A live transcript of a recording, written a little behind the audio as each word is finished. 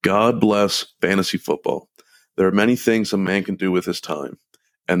God bless fantasy football. There are many things a man can do with his time.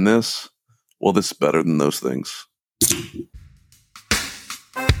 And this is better than those things.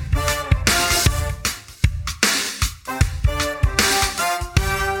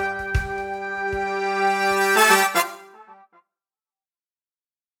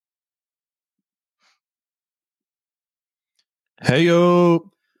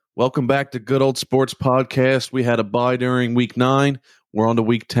 Hey-yo. Welcome back to Good Old Sports Podcast. We had a bye during week 9. We're on to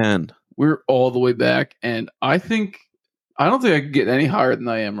week 10. We're all the way back, and I don't think I could get any higher than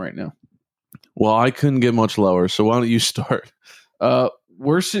I am right now. Well, I couldn't get much lower, so why don't you start?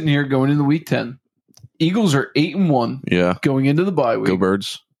 We're sitting here going into week 10. Eagles are 8-1. Yeah. Going into the bye week. Go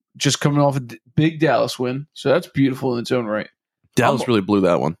Birds. Just coming off a big Dallas win, so that's beautiful in its own right. Dallas really blew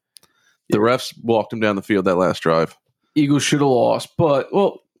that one. The refs walked him down the field that last drive. Eagles should have lost, but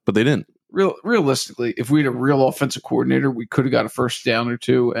they didn't. Realistically, if we had a real offensive coordinator, we could have got a first down or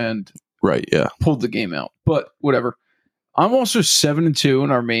two and pulled the game out. But whatever. I'm also 7-2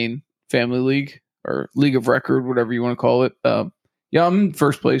 in our main family league or league of record, whatever you want to call it. I'm in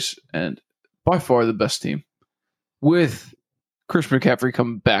first place and by far the best team with Chris McCaffrey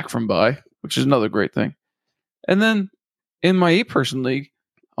coming back from bye, which is another great thing. And then in my 8-person league,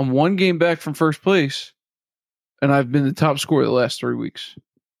 I'm one game back from first place, and I've been the top scorer the last 3 weeks.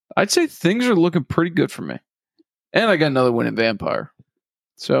 I'd say things are looking pretty good for me. And I got another win in Vampire.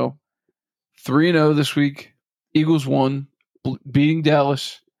 So 3-0 this week. Eagles won, beating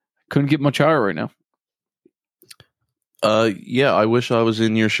Dallas. Couldn't get much higher right now. I wish I was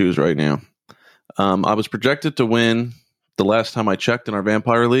in your shoes right now. I was projected to win the last time I checked in our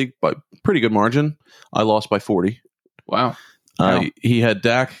Vampire League by pretty good margin. I lost by 40. Wow. He had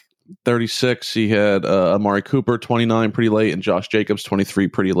Dak 36. He had Amari Cooper 29 pretty late, and Josh Jacobs 23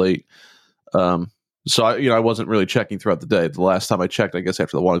 pretty late. So I wasn't really checking throughout the day. The last time I checked, I guess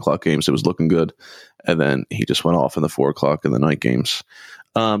after the 1 o'clock games, it was looking good, and then he just went off in the 4 o'clock and the night games.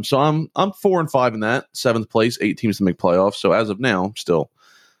 So I'm 4-5 in that 7th place, 8 teams to make playoffs. So as of now, still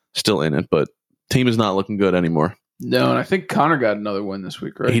in it, but team is not looking good anymore. No, and I think Connor got another win this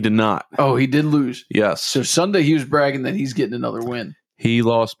week, right? He did not. Oh, he did lose. Yes. So Sunday he was bragging that he's getting another win. He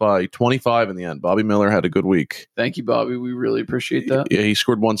lost by 25 in the end. Bobby Miller had a good week. Thank you, Bobby. We really appreciate that. Yeah, he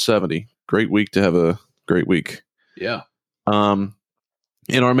scored 170. Great week to have a great week. Yeah. In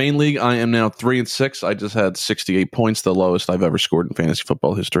our main league, I am now 3-6. I just had 68 points, the lowest I've ever scored in fantasy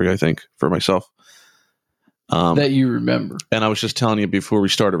football history, I think, for myself. That you remember. And I was just telling you before we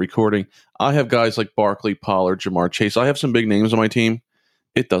started recording, I have guys like Barkley, Pollard, Jamar Chase. I have some big names on my team.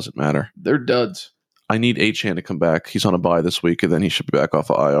 It doesn't matter. They're duds. I need Achane to come back. He's on a bye this week, and then he should be back off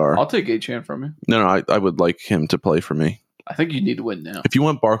of IR. I'll take Achane from you. No, I would like him to play for me. I think you need to win now. If you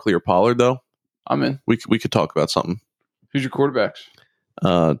want Barkley or Pollard, though, I'm in. We could talk about something. Who's your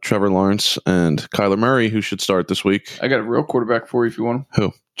quarterbacks? Trevor Lawrence and Kyler Murray, who should start this week. I got a real quarterback for you if you want him.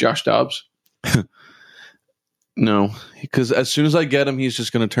 Who? Josh Dobbs. No, because as soon as I get him, he's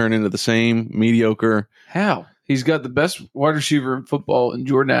just going to turn into the same mediocre. How? He's got the best wide receiver in football in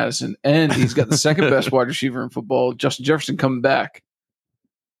Jordan Addison, and he's got the second best wide receiver in football, Justin Jefferson, coming back.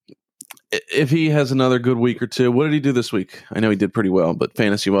 If he has another good week or two, what did he do this week? I know he did pretty well, but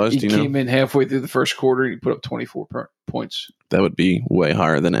fantasy-wise, he came in halfway through the first quarter and he put up 24 points. That would be way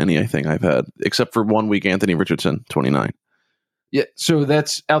higher than anything I've had, except for 1 week, Anthony Richardson, 29. Yeah, so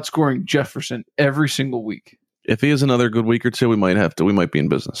that's outscoring Jefferson every single week. If he has another good week or two, we might be in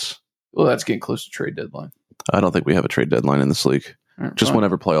business. Well, that's getting close to trade deadline. I don't think we have a trade deadline in this league. Right, just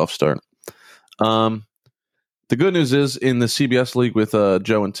whenever playoffs start. The good news is in the CBS league with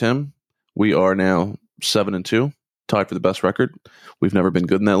Joe and Tim, we are now 7-2, tied for the best record. We've never been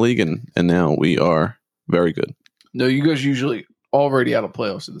good in that league, and now we are very good. No, you guys usually already out of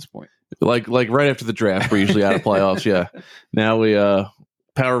playoffs at this point. Like right after the draft, we're usually out of playoffs. Yeah. Now we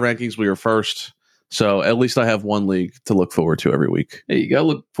power rankings, we are first. So at least I have one league to look forward to every week. Hey, you got to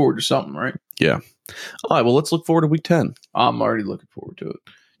look forward to something, right? Yeah. All right, well, let's look forward to week 10. I'm already looking forward to it.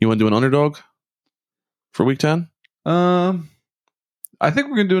 You want to do an underdog for week 10? I think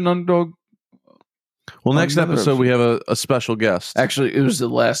we're going to do an underdog. Well, next episode, we have a special guest. Actually, it was the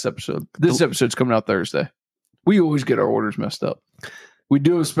last episode. This episode's coming out Thursday. We always get our orders messed up. We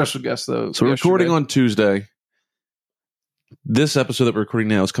do have a special guest, though. So we're recording on Tuesday. This episode that we're recording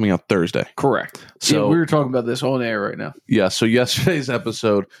now is coming out Thursday. Correct. So we were talking about this on air right now. Yeah. So yesterday's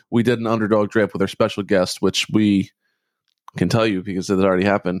episode, we did an underdog draft with our special guest, which we can tell you because it already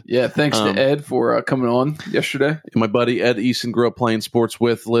happened. Yeah. Thanks to Ed for coming on yesterday. My buddy Ed Easton grew up playing sports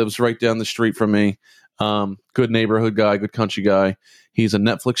with, lives right down the street from me. Good neighborhood guy, good country guy. He's a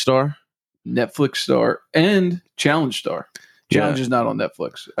Netflix star, and challenge star. Challenge is not on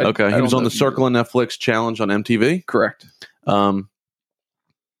Netflix. Okay, he was on the Circle and Netflix Challenge on MTV. Correct.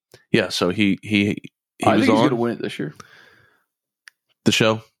 Yeah, so he I was think he's on going to win it this year. The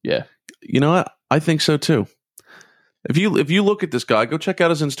show. Yeah, you know what? I think so too. If you look at this guy, go check out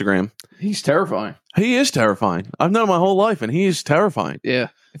his Instagram. He's terrifying. He is terrifying. I've known him my whole life, and he is terrifying. Yeah.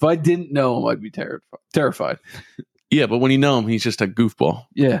 If I didn't know him, I'd be terrified. Yeah, but when you know him, he's just a goofball.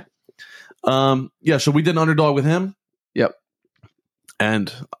 Yeah. Yeah. So we did an underdog with him. Yep.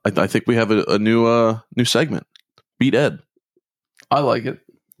 And I think we have a new segment. Beat Ed. I like it.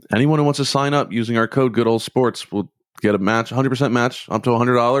 Anyone who wants to sign up using our code Good Old Sports will get a match, 100% match, up to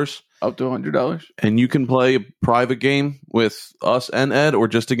 $100. Up to $100. And you can play a private game with us and Ed, or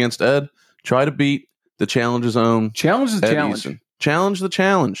just against Ed. Try to beat the challenge's own. Challenge the Ed challenge. Eason. Challenge the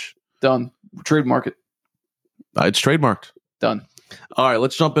challenge. Done. Trademark it. It's trademarked. Done. All right,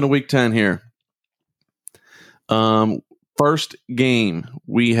 let's jump into week 10 here. First game,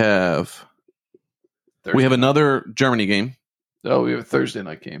 we have another Germany game. Oh, we have a Thursday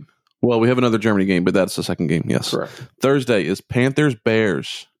night game. Well, we have another Germany game, but that's the second game, yes. Correct. Thursday is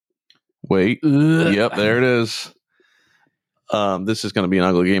Panthers-Bears. Wait. Ugh. Yep, there it is. This is going to be an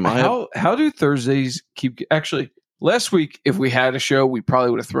ugly game. How do Thursdays keep... Actually, last week, if we had a show, we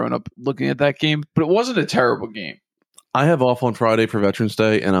probably would have thrown up looking at that game, but it wasn't a terrible game. I have off on Friday for Veterans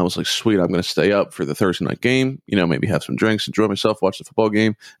Day, and I was like, sweet, I'm going to stay up for the Thursday night game, maybe have some drinks, enjoy myself, watch the football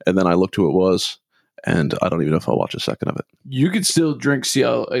game, and then I looked who it was, and I don't even know if I'll watch a second of it. You could still drink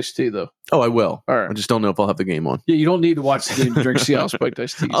Seattle iced tea, though. Oh, I will. All right. I just don't know if I'll have the game on. Yeah, you don't need to watch the game to drink Seattle spiked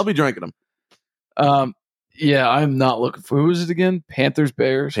iced teas. I'll be drinking them. Yeah, I'm not looking for... Who is it again?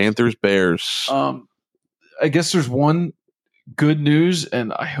 Panthers-Bears? Panthers-Bears. I guess there's one good news,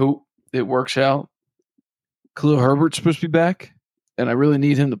 and I hope it works out. Khalil Herbert's supposed to be back, and I really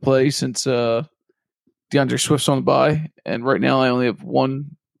need him to play since DeAndre Swift's on the bye. And right now, I only have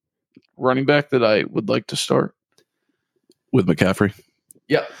one running back that I would like to start with McCaffrey.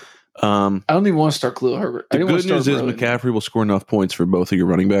 Yeah. I don't even want to start Khalil Herbert. The good news is McCaffrey will score enough points for both of your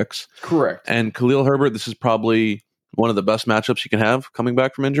running backs. Correct. And Khalil Herbert, this is probably one of the best matchups you can have coming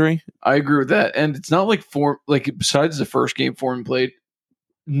back from injury. I agree with that. And it's not like besides the first game Foreman played,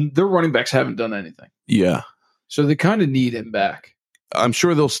 their running backs haven't done anything. Yeah. So they kind of need him back. I'm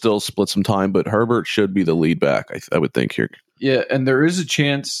sure they'll still split some time, but Herbert should be the lead back, I would think here. Yeah, and there is a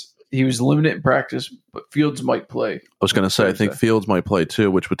chance he was limited in practice, but Fields might play. I was going to say, I think Fields might play too,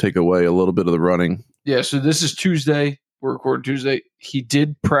 which would take away a little bit of the running. Yeah, so this is Tuesday. We're recording Tuesday. He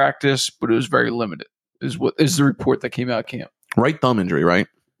did practice, but it was very limited, is the report that came out of camp. Right thumb injury, right?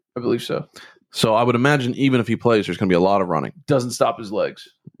 I believe so. So I would imagine even if he plays, there's going to be a lot of running. Doesn't stop his legs.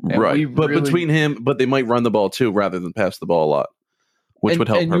 And right. But between him, but they might run the ball too rather than pass the ball a lot, which would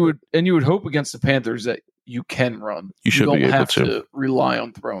help. And you would hope against the Panthers that you can run. You should be able have to rely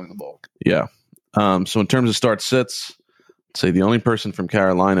on throwing the ball. Yeah. So in terms of start sits, I'd say the only person from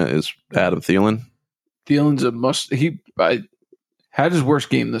Carolina is Adam Thielen. Thielen's a must. He had his worst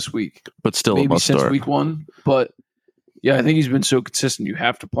game this week, but still maybe a must since start. week 1. But yeah, I think he's been so consistent. You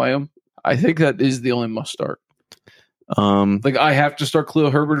have to play him. I think that is the only must start. I have to start Khalil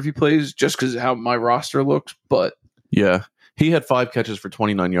Herbert if he plays, just because of how my roster looks. But yeah, he had 5 catches for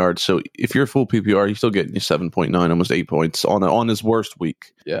 29 yards. So if you're full PPR, he's still getting you 7.9, almost 8 points on his worst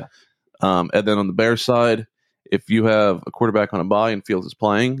week. Yeah. And then on the Bears side, if you have a quarterback on a bye and Fields is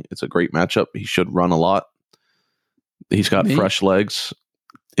playing, it's a great matchup. He should run a lot. He's got fresh legs.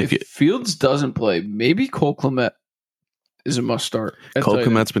 If Fields doesn't play, maybe Cole Kmet is a must start. Cole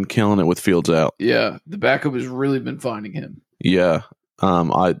Kmet's been killing it with Fields out. Yeah, the backup has really been finding him. Yeah,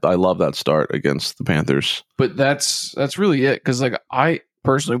 I love that start against the Panthers. But that's really it, because I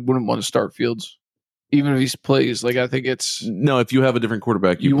personally wouldn't want to start Fields, even if he plays. I think it's no. If you have a different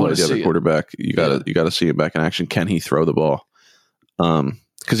quarterback, you play the other quarterback. You got to see him back in action. Can he throw the ball?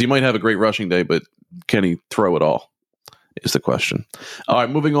 Because he might have a great rushing day, but can he throw it all? Is the question. All right,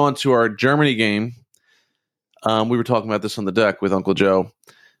 moving on to our Germany game. We were talking about this on the deck with Uncle Joe.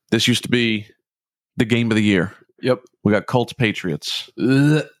 This used to be the game of the year. Yep. We got Colts Patriots.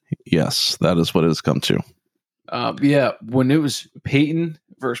 Ugh. Yes, that is what it has come to. Yeah, when it was Peyton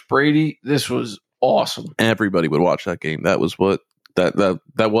versus Brady, this was awesome. Everybody would watch that game. That was what that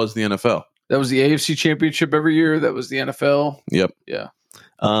was the NFL. That was the AFC Championship every year. That was the NFL. Yep. Yeah.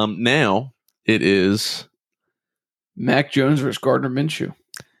 Now it is Mac Jones versus Gardner Minshew.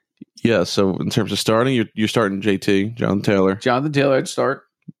 Yeah, so in terms of starting, you're starting JT, Jonathan Taylor. Jonathan Taylor, I'd start.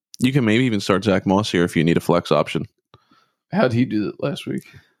 You can maybe even start Zach Moss here if you need a flex option. How'd he do that last week?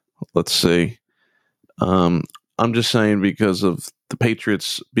 Let's see. I'm just saying because of the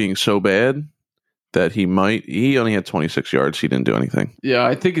Patriots being so bad, that he only had 26 yards. He didn't do anything. Yeah,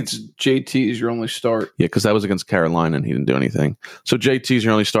 I think it's JT is your only start. Yeah, because that was against Carolina and he didn't do anything. So JT is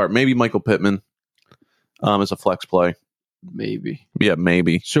your only start. Maybe Michael Pittman as a flex play. Maybe. Yeah,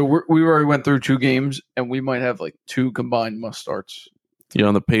 maybe. So we already went through 2 games, and we might have like 2 combined must starts.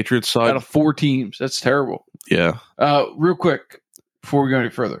 On the Patriots side? Out of 4 teams. That's terrible. Yeah. Real quick, before we go any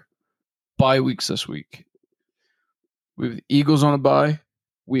further. Bye weeks this week. We have the Eagles on a bye.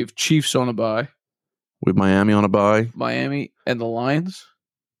 We have Chiefs on a bye. We have Miami on a bye. Miami and the Lions?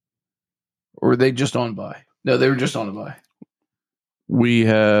 Or were they just on bye? No, they were just on a bye. We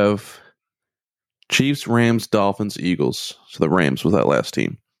have Chiefs, Rams, Dolphins, Eagles. So the Rams was that last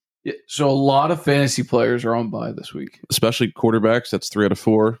team. Yeah, so a lot of fantasy players are on bye this week. Especially quarterbacks. That's 3 out of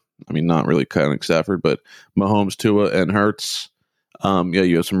 4. I mean, not really kind of Stafford, but Mahomes, Tua, and Hurts.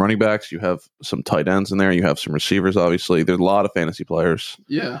 You have some running backs. You have some tight ends in there. You have some receivers, obviously. There's a lot of fantasy players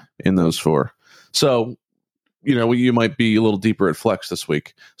in those 4. So, you might be a little deeper at flex this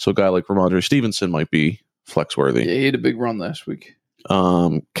week. So a guy like Ramondre Stevenson might be flex worthy. Yeah, he had a big run last week.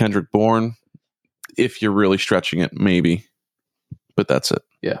 Kendrick Bourne, if you're really stretching it, maybe. But that's it.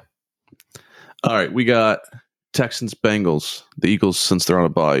 Yeah. All right, we got Texans, Bengals. The Eagles, since they're on a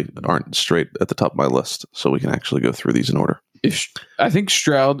bye, aren't straight at the top of my list. So we can actually go through these in order. I think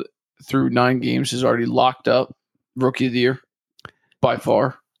Stroud, through 9 games, is already locked up Rookie of the Year by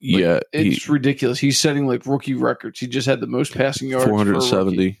far. Yeah, it's ridiculous. He's setting like rookie records. He just had the most passing yards.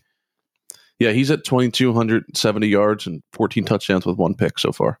 470. Yeah, he's at 2,270 yards and 14 touchdowns with 1 pick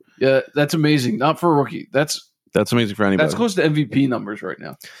so far. Yeah, that's amazing. Not for a rookie. That's amazing for anybody. That's close to MVP numbers right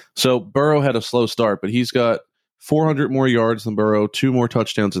now. So Burrow had a slow start, but he's got 400 more yards than Burrow, 2 more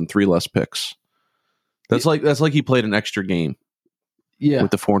touchdowns, and 3 less picks. That's like he played an extra game. Yeah,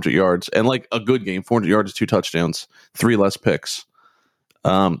 with the 400 yards and like a good game, 400 yards, 2 touchdowns, 3 less picks.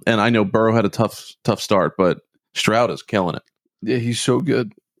 And I know Burrow had a tough start, but Stroud is killing it. Yeah, he's so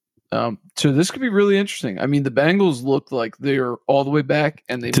good. So this could be really interesting. I mean, the Bengals look like they're all the way back,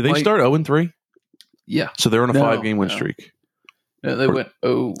 and did they start 0-3? Yeah, so they're on a 5-game win streak. No, they went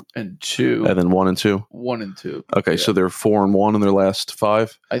 0-2, and then 1-2. 1-2. Okay, yeah. So they're 4-1 in their last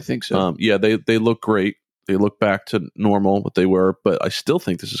 5. I think so. Yeah, they look great. They look back to normal what they were, but I still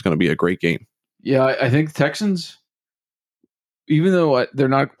think this is going to be a great game. Yeah, I think Texans, even though they're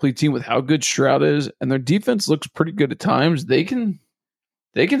not a complete team with how good Stroud is, and their defense looks pretty good at times, they can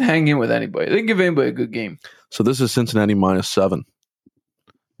hang in with anybody. They can give anybody a good game. So this is Cincinnati -7.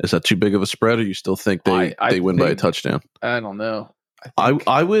 Is that too big of a spread, or you still think they win by a touchdown? I don't know.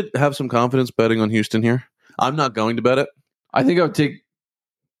 I would have some confidence betting on Houston here. I'm not going to bet it. I think I would take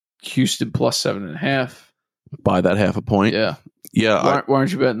Houston plus 7.5. By that half a point. Yeah. Yeah. Why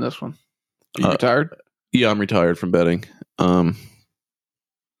aren't you betting this one? Are you retired? Yeah, I'm retired from betting. For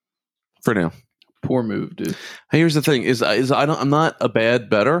now. Poor move, dude. Hey, here's the thing: I'm not a bad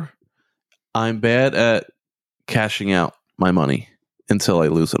bettor. I'm bad at cashing out my money until I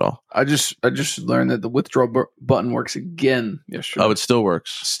lose it all. I just learned that the withdraw button works again yesterday. Oh, it still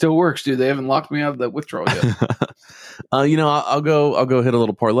works. Still works, dude. They haven't locked me out of that withdrawal yet. I'll go hit a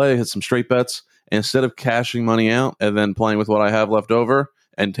little parlay, hit some straight bets. Instead of cashing money out and then playing with what I have left over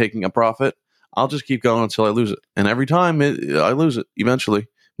and taking a profit, I'll just keep going until I lose it. And every time I lose it, eventually.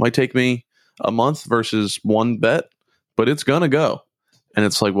 Might take me a month versus 1 bet, but it's going to go. And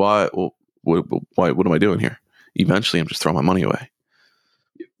it's like, why? What am I doing here? Eventually, I'm just throwing my money away.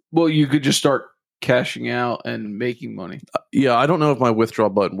 Well, you could just start cashing out and making money. Yeah, I don't know if my withdrawal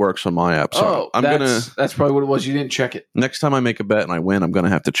button works on my app. So that's probably what it was. You didn't check it. Next time I make a bet and I win, I'm going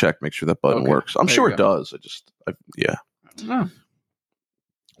to have to check, make sure that button works. I'm sure it does. Yeah. I don't know.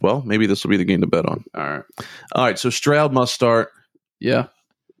 Well, maybe this will be the game to bet on. All right. So Stroud must start. Yeah.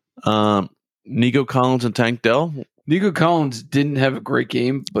 Nico Collins and Tank Dell. Nico Collins didn't have a great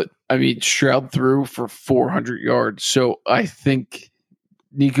game, but I mean, Stroud threw for 400 yards. So I think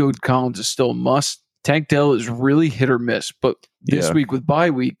Nico Collins is still a must. Tank Dell is really hit or miss, but this week with bye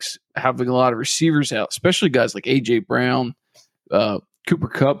weeks, having a lot of receivers out, especially guys like A.J. Brown, Cooper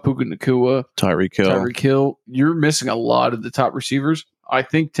Kupp, Puka Nacua, Tyreek Hill, you're missing a lot of the top receivers. I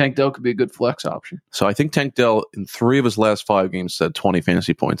think Tank Dell could be a good flex option. So I think Tank Dell, in 3 of his last 5 games, had 20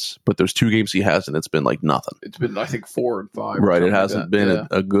 fantasy points, but those 2 games he hasn't, it's been like nothing. It's been, I think, 4 and 5. Right, it hasn't been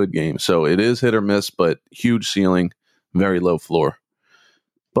a good game. So it is hit or miss, but huge ceiling, very low floor.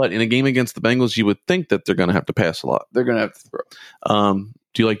 But in a game against the Bengals, you would think that they're going to have to pass a lot. They're going to have to throw.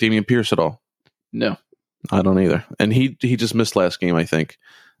 Do you like Dameon Pierce at all? No. I don't either. And he just missed last game, I think.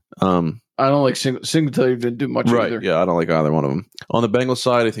 I don't like Singletary. Didn't do much either. Yeah, I don't like either one of them. On the Bengals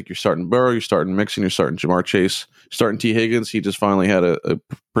side, I think you're starting Burrow, you're starting Mixon, you're starting Jamar Chase, you're starting T. Higgins. He just finally had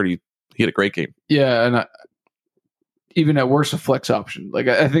He had a great game. Yeah, and even at worst, a flex option. Like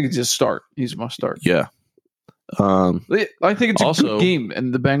I think it's just start. He's a must start. Yeah. I think it's also a good game,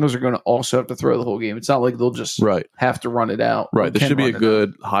 and the Bengals are going to also have to throw the whole game. It's not like they'll just have to run it out. Right. This should be a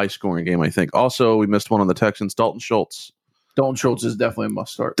good high-scoring game, I think. Also, we missed one on the Texans. Dalton Schultz. Dalton Schultz is definitely a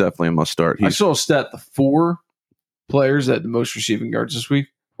must start. Definitely a must start. I saw a stat: the 4 players that had the most receiving yards this week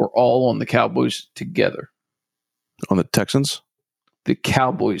were all on the Cowboys together. On the Texans? The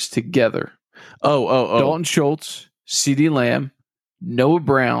Cowboys together. Oh. Dalton Schultz, CeeDee Lamb, Noah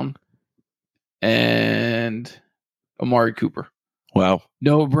Brown, and Amari Cooper. Wow.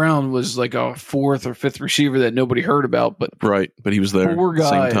 Noah Brown was like a 4th or 5th receiver that nobody heard about, but he was there 4 guys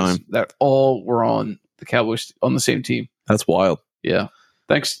same time. that all were on the Cowboys on the same team. That's wild. Yeah.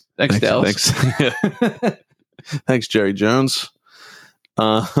 Thanks Dallas. Thanks. Thanks, Jerry Jones.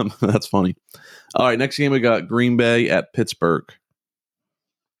 That's funny. All right, next game we got Green Bay at Pittsburgh.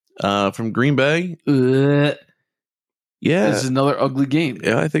 From Green Bay? Yeah. This is another ugly game.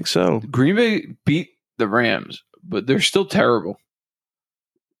 Yeah, I think so. Green Bay beat the Rams, but they're still terrible.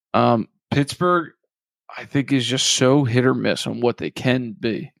 Pittsburgh, I think, is just so hit or miss on what they can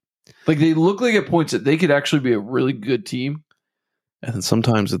be. Like, they look like at points that they could actually be a really good team. And then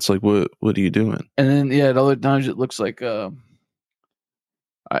sometimes it's like, what are you doing? And then, at other times it looks like, I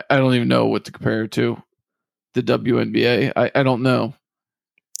don't even know what to compare it to. The WNBA. I don't know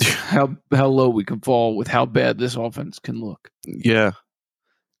how low we can fall with how bad this offense can look. Yeah.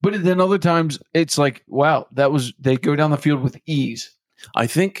 But then other times it's like, wow, they go down the field with ease. I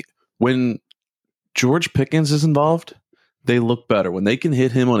think when George Pickens is involved, they look better. When they can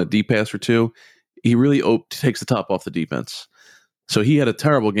hit him on a deep pass or two, he really takes the top off the defense. So he had a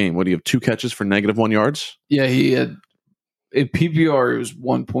terrible game. What do you have? 2 catches for -1 yards? Yeah, he had in PPR it was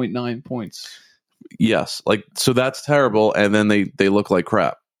 1.9 points. Yes, so that's terrible. And then they look like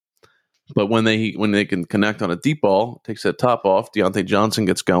crap. But when they can connect on a deep ball, takes that top off. Deontay Johnson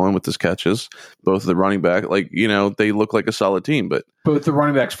gets going with his catches. Both of the running back, they look like a solid team. But both the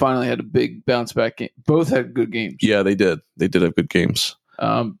running backs finally had a big bounce back game. Both had good games. Yeah, they did. They did have good games.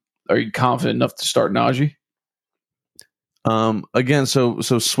 Are you confident enough to start Najee? Again, so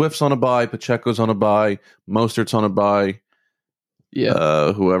Swift's on a bye, Pacheco's on a bye, Mostert's on a bye.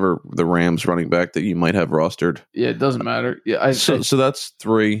 Yeah. Whoever the Rams running back that you might have rostered. Yeah, it doesn't matter. Yeah, so that's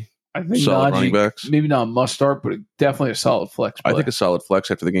 3. I think solid Najee, running backs. Maybe not a must start, but definitely a solid flex play. I think a solid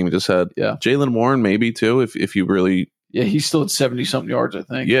flex after the game we just had. Yeah. Jaylen Warren maybe too, if you really. Yeah, he's still at 70-something yards, I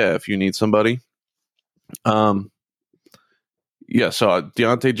think. Yeah, if you need somebody. So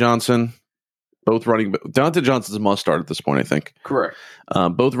Deontay Johnson, both running. Deontay Johnson's a must start at this point, I think. Correct.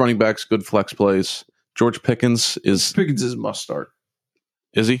 Both running backs, good flex plays. George Pickens is a must start.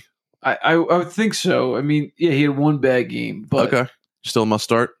 Is he? I would think so. I mean, yeah, he had 1 bad game, but okay, still a must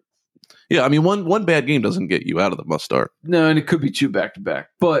start. Yeah, I mean, one bad game doesn't get you out of the must start. No, and it could be 2 back-to-back.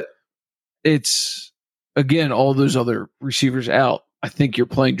 But it's, again, all those other receivers out. I think you're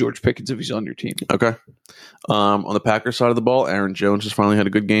playing George Pickens if he's on your team. Okay. On the Packers side of the ball, Aaron Jones has finally had a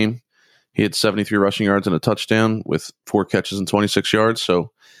good game. He had 73 rushing yards and a touchdown with 4 catches and 26 yards.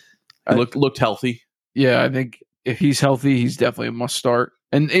 So he looked healthy. Yeah, I think if he's healthy, he's definitely a must start.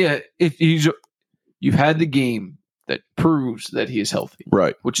 And yeah, if you've had the game that proves that he is healthy,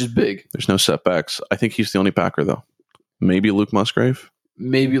 right? Which is big. There's no setbacks. I think he's the only Packer though. Maybe Luke Musgrave.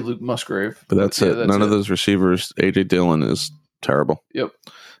 But that's it. None of those receivers. AJ Dillon is terrible. Yep.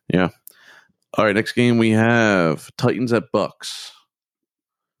 Yeah. All right. Next game we have Titans at Bucks.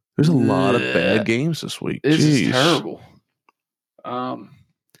 There's a lot of bad games this week. This is terrible.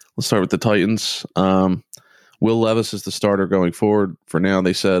 Let's start with the Titans. Will Levis is the starter going forward for now,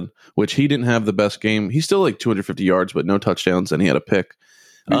 they said, which he didn't have the best game. He's still like 250 yards, but no touchdowns, and he had a pick.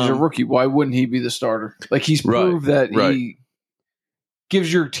 He's a rookie. Why wouldn't he be the starter? Like, he's proved that he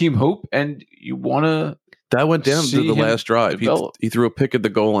gives your team hope, and you want to. That went down to the last drive. He threw a pick at the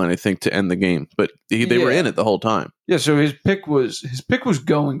goal line, I think, to end the game, but they were in it the whole time. Yeah, so his pick was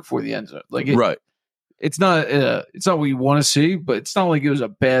going for the end zone. Right. It's not what you want to see, but it's not like it was a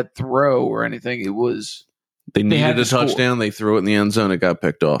bad throw or anything. It was. They needed a touchdown. They threw it in the end zone. It got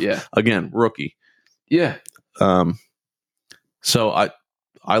picked off. Yeah. Again, rookie. Yeah. So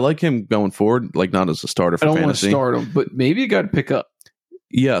I like him going forward, like not as a starter for fantasy. I don't want to start him, but maybe you got to pick up.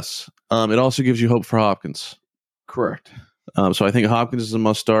 Yes. It also gives you hope for Hopkins. Correct. So I think Hopkins is a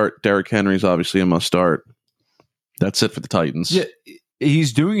must start. Derrick Henry is obviously a must start. That's it for the Titans. Yeah.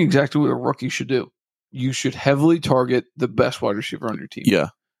 He's doing exactly what a rookie should do. You should heavily target the best wide receiver on your team. Yeah.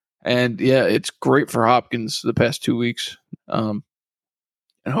 And yeah, it's great for Hopkins the past 2 weeks. And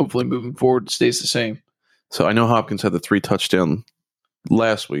hopefully moving forward, it stays the same. So I know Hopkins had the 3 touchdown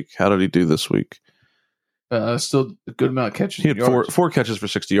last week. How did he do this week? Still a good amount of catches. He had four catches for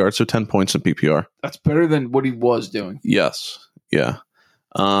 60 yards, so 10 points in PPR. That's better than what he was doing. Yes. Yeah.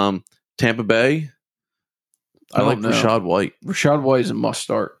 Tampa Bay, I like Rachaad White. Rachaad White is a must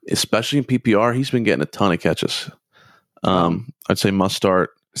start. Especially in PPR. He's been getting a ton of catches. I'd say must start.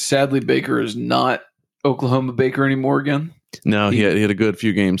 Sadly, Baker is not Oklahoma Baker anymore again. No, he had a good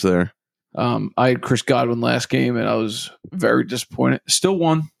few games there. I had Chris Godwin last game, and I was very disappointed. Still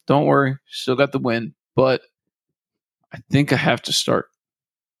won. Don't worry. Still got the win. But I think I have to start.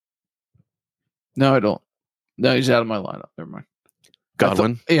 No, I don't. No, he's out of my lineup. Never mind.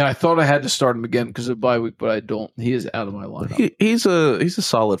 Godwin? I thought I had to start him again because of bye week, but I don't. He is out of my lineup. He's a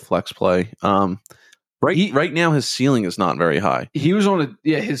solid flex play. Right now, his ceiling is not very high. He was on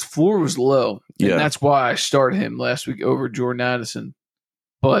his floor was low. And that's why I started him last week over Jordan Addison.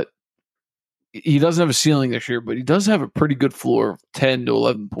 But he doesn't have a ceiling this year, but he does have a pretty good floor, 10 to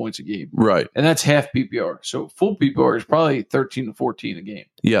 11 points a game. Right. And that's half PPR. So full PPR is probably 13 to 14 a game.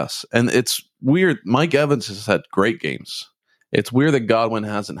 Yes. And it's weird. Mike Evans has had great games. It's weird that Godwin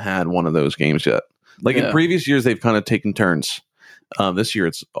hasn't had one of those games yet. In previous years, they've kind of taken turns. This year,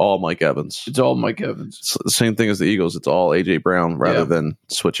 it's all Mike Evans. It's all Mike Evans. It's the same thing as the Eagles. It's all A.J. Brown rather than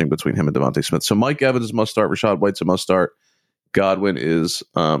switching between him and Devontae Smith. So Mike Evans is must start. Rachaad White's a must start. Godwin is...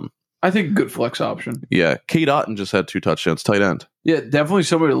 I think a good flex option. Yeah. Kate Otten just had 2 touchdowns. Tight end. Yeah, definitely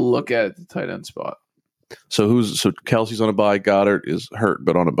somebody to look at the tight end spot. So Kelsey's on a bye. Goddard is hurt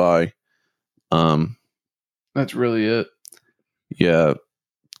but on a bye. That's really it. Yeah.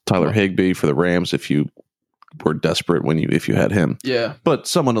 Tyler Higbee for the Rams if you were desperate if you had him. Yeah. But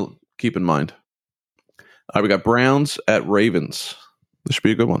someone to keep in mind. All right, we got Browns at Ravens. This should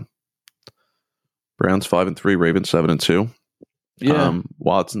be a good one. Browns 5-3, Ravens 7-2. Yeah.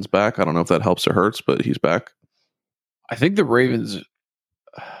 Watson's back. I don't know if that helps or hurts, but he's back. I think the Ravens,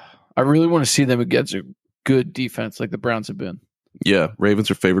 I really want to see them against a good defense like the Browns have been. Yeah,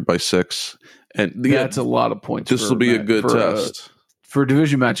 Ravens are favored by 6. And that's a lot of points. This will be a good test. For a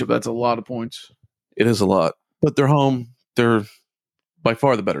division matchup, that's a lot of points. It is a lot. But they're home. They're by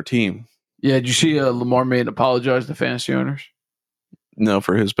far the better team. Yeah, did you see Lamar Mayen apologize to fantasy owners? No,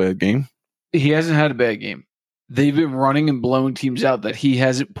 for his bad game. He hasn't had a bad game. They've been running and blowing teams out that he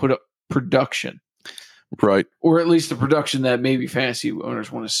hasn't put up production. Right. Or at least the production that maybe fantasy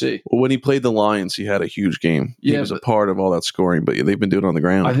owners want to see. Well, when he played the Lions, he had a huge game. He was a part of all that scoring, but they've been doing it on the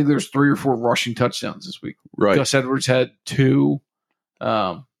ground. I think there's 3 or 4 rushing touchdowns this week. Right. Gus Edwards had 2.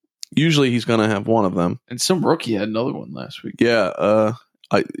 Usually he's going to have one of them. And some rookie had another one last week. Yeah.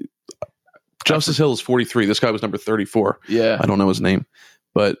 Justice Hill is 43. This guy was number 34. Yeah. I don't know his name.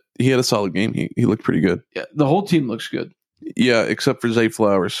 But he had a solid game. He looked pretty good. Yeah, the whole team looks good. Yeah, except for Zay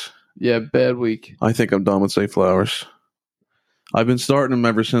Flowers. Yeah, bad week. I think I'm done with Zay Flowers. I've been starting him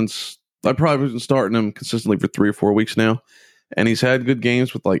ever since. I've probably been starting him consistently for 3 or 4 weeks now. And he's had good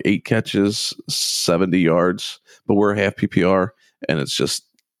games with like 8 catches, 70 yards. But we're half PPR. And it's just,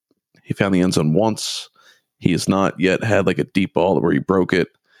 he found the end zone once. He has not yet had like a deep ball where he broke it.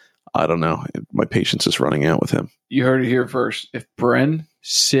 I don't know. My patience is running out with him. You heard it here first. If Bren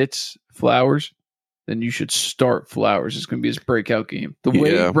sits Flowers, then you should start Flowers. It's going to be his breakout game. The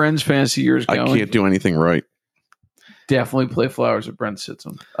way Bren's fantasy year is going, I can't do anything right. Definitely play Flowers if Bren sits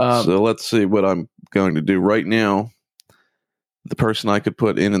him. So let's see what I'm going to do right now. The person I could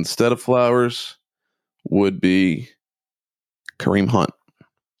put in instead of Flowers would be Kareem Hunt.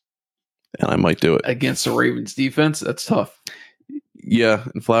 And I might do it. Against the Ravens defense? That's tough. Yeah,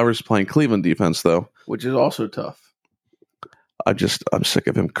 and Flowers playing Cleveland defense, though. Which is also tough. I'm sick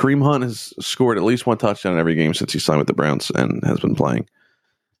of him. Kareem Hunt has scored at least 1 touchdown in every game since he signed with the Browns and has been playing.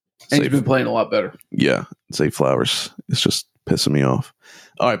 And he's been playing a lot better. Yeah, Zay Flowers is just pissing me off.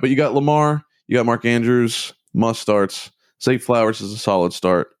 All right, but you got Lamar, you got Mark Andrews, must starts. Zay Flowers is a solid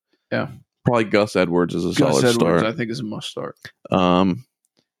start. Yeah. Probably Gus Edwards is a solid start. I think is a must start.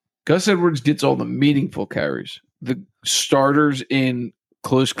 Gus Edwards gets all the meaningful carries. The starters in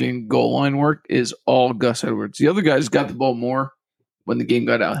close game goal line work is all Gus Edwards. The other guys got the ball more when the game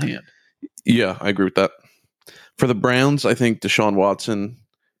got out of hand. Yeah, I agree with that. For the Browns, I think Deshaun Watson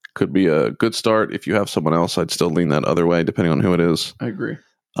could be a good start. If you have someone else, I'd still lean that other way, depending on who it is. I agree.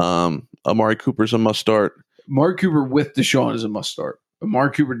 Amari Cooper's a must start. Amari Cooper with Deshaun is a must start.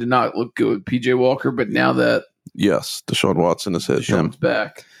 Amari Cooper did not look good with PJ Walker, but now that Deshaun Watson has hit Deshaun's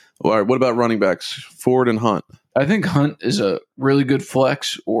back. All right, what about running backs? Ford and Hunt. I think Hunt is a really good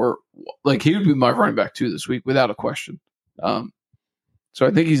flex, or like he would be my running back too this week without a question. So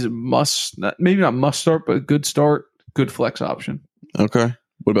I think he's a must, maybe not must start, but a good start, good flex option. Okay.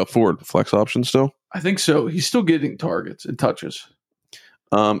 What about Ford? Flex option still? I think so. He's still getting targets and touches.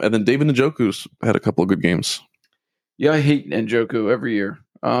 And then David Njoku's had a couple of good games. Yeah, I hate Njoku every year.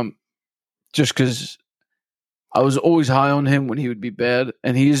 Just because I was always high on him when he would be bad,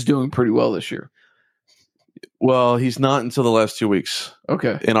 and he is doing pretty well this year. Well, he's not until the last 2 weeks.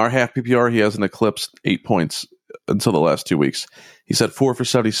 Okay. In our half PPR, he hasn't eclipsed 8 points until the last 2 weeks. He's had 4 for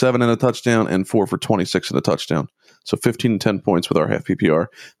 77 and a touchdown and 4 for 26 and a touchdown. So 15 and 10 points with our half PPR.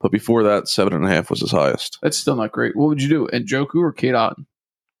 But before that, 7.5 was his highest. That's still not great. What would you do? Njoku or Kate Otten?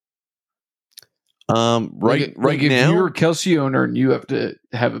 Right now, if you're a Kelsey owner and you have to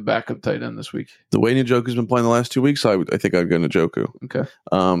have a backup tight end this week, the way Njoku's been playing the last 2 weeks, I think I'd go Njoku. Okay.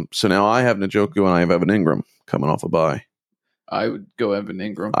 So now I have Njoku and I have Evan Ingram coming off a bye. I would go Evan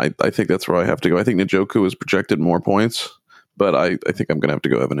Ingram. I think that's where I have to go. I think Njoku is projected more points, but I think I'm going to have to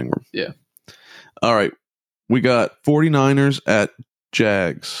go Evan Ingram. Yeah. All right. We got 49ers at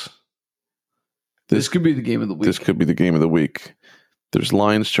Jags. This could be the game of the week. This could be the game of the week. There's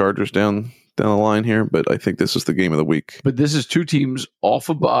Lions, Chargers down the line here, but I think this is the game of the week. But this is two teams off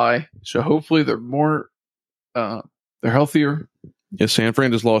a bye, so hopefully they're more, they're healthier. Yeah, San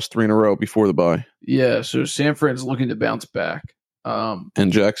Fran just lost 3 in a row before the bye. Yeah, so San Fran's looking to bounce back.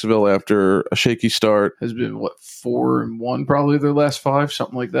 And Jacksonville, after a shaky start, has been 4-1 probably their last 5,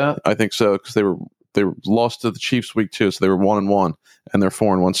 something like that. I think so, because they were lost to the Chiefs week 2, so they were 1-1, and they're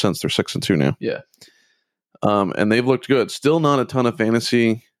 4-1 since. They're 6-2 now. Yeah. And they've looked good. Still not a ton of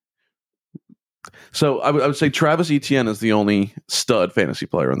fantasy. So I would say Travis Etienne is the only stud fantasy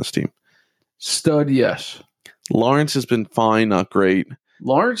player on this team. Stud, yes. Lawrence has been fine, not great.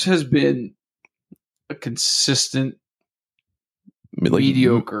 Lawrence has been a consistent,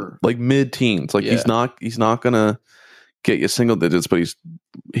 mediocre, like mid-teens. Like he's not gonna get you single digits, but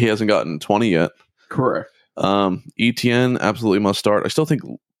he hasn't gotten 20 yet. Correct. Etienne absolutely must start. I still think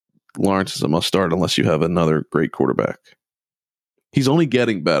Lawrence is a must start unless you have another great quarterback. He's only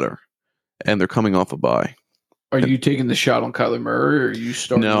getting better, and they're coming off a bye. Are you taking the shot on Kyler Murray, or are you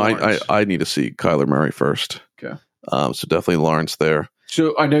starting? No, Lawrence? I need to see Kyler Murray first. Okay. So definitely Lawrence there.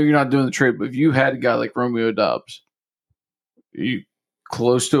 So I know you're not doing the trade, but if you had a guy like Romeo Doubs, are you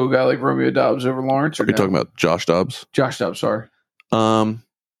close to a guy like Romeo Doubs over Lawrence? Or Are you talking about Josh Dobbs? Josh Dobbs, sorry.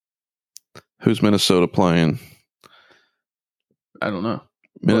 Who's Minnesota playing? I don't know.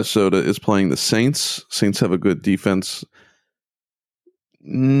 Minnesota is playing the Saints. Saints have a good defense.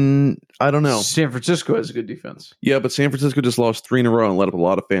 I don't know. San Francisco has a good defense. Yeah, but San Francisco just lost 3 in a row and let up a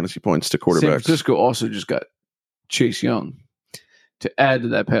lot of fantasy points to quarterbacks. San Francisco also just got Chase Young to add to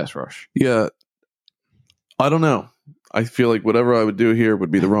that pass rush. Yeah. I don't know. I feel like whatever I would do here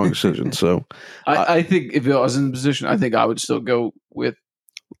would be the wrong decision. So I think if I was in the position, I think I would still go with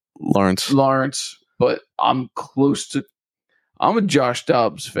Lawrence. But I'm a Josh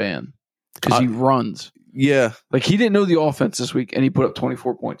Dobbs fan because he runs. Yeah. Like he didn't know the offense this week and he put up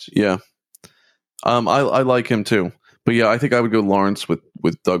 24 points. Yeah. I like him too. But yeah, I think I would go Lawrence with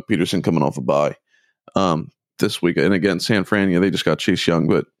Doug Peterson coming off a bye this week. And again, San Fran, they just got Chase Young,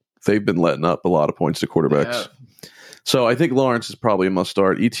 but they've been letting up a lot of points to quarterbacks. Yeah. So I think Lawrence is probably a must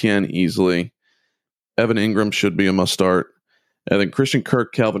start. Etienne easily. Evan Ingram should be a must start. And then Christian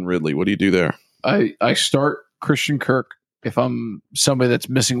Kirk, Calvin Ridley. What do you do there? I start Christian Kirk if I'm somebody that's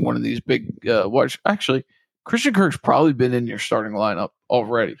missing one of these big watch. Actually, Christian Kirk's probably been in your starting lineup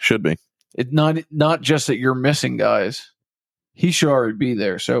already. Should be. It's not just that you're missing guys. He should already be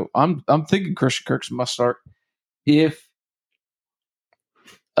there. So I'm thinking Christian Kirk's a must start. If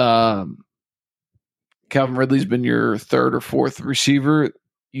Calvin Ridley's been your third or fourth receiver,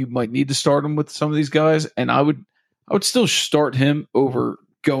 you might need to start him with some of these guys. And I would still start him over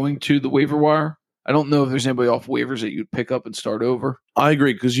going to the waiver wire. I don't know if there's anybody off waivers that you'd pick up and start over. I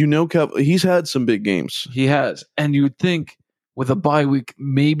agree because he's had some big games. He has, and you would think with a bye week,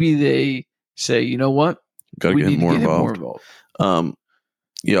 maybe they say, you know what, got to get him more involved.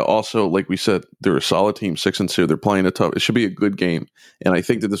 Yeah. Also, like we said, they're a solid team, 6-2. They're playing a tough. It should be a good game, and I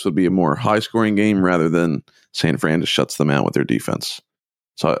think that this would be a more high-scoring game rather than San Fran just shuts them out with their defense.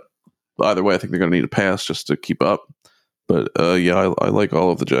 So either way, I think they're going to need a pass just to keep up. But yeah, I like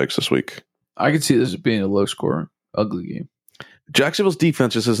all of the Jags this week. I could see this as being a low-scoring, ugly game. Jacksonville's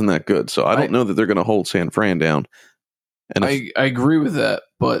defense just isn't that good, so I don't know that they're going to hold San Fran down. And I agree with that,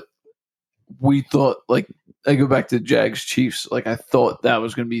 but we thought, like, I go back to Jags Chiefs, like I thought that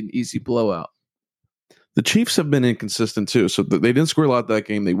was going to be an easy blowout. The Chiefs have been inconsistent too, so they didn't score a lot that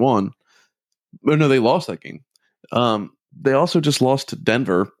game. They won. But no, they lost that game. They also just lost to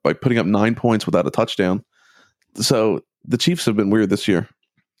Denver by putting up 9 points without a touchdown. So the Chiefs have been weird this year.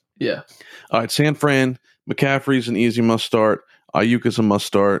 Yeah. All right, San Fran, McCaffrey's an easy must start. Ayuk is a must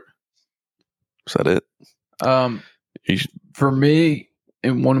start. Is that it? For me,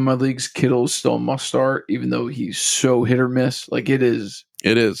 in one of my leagues, Kittle is still a must start, even though he's so hit or miss. Like it is.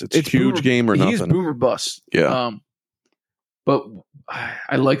 It is. It's a huge boomer, game or nothing. He's boomer bust. Yeah. But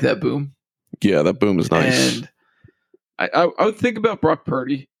I like that boom. Yeah, that boom is nice. And I would think about Brock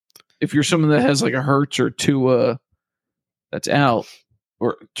Purdy. If you're someone that has like a Hurts or Tua that's out,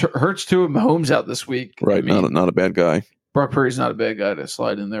 or Hurts, Tua, Mahomes out this week. Right, I mean, not a bad guy. Brock Purdy's not a bad guy to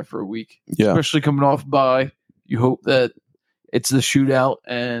slide in there for a week. Yeah. Especially coming off bye. You hope that it's the shootout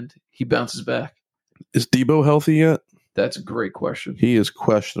and he bounces back. Is Debo healthy yet? That's a great question. He is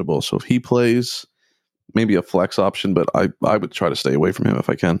questionable. So if he plays, maybe a flex option, but I would try to stay away from him if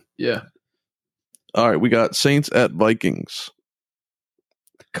I can. Yeah. All right, we got Saints at Vikings.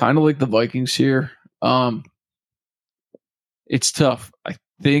 Kind of like the Vikings here. It's tough. I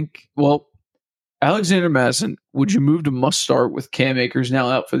think, well, Alexander Mattison, would you move to must start with Cam Akers now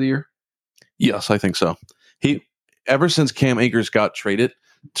out for the year? Yes, I think so. Ever since Cam Akers got traded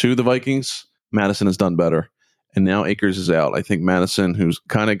to the Vikings, Mattison has done better. And now Akers is out. I think Mattison, who's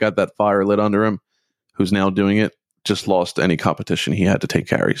kind of got that fire lit under him, who's now doing it, just lost any competition. He had to take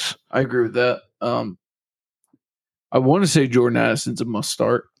carries. I agree with that. I want to say Jordan Addison's a must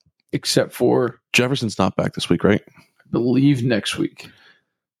start, except for Jefferson's not back this week, right? I believe next week,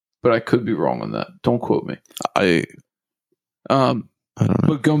 but I could be wrong on that. Don't quote me. I don't know.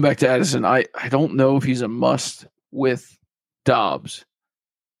 But going back to Addison, I don't know if he's a must with Dobbs,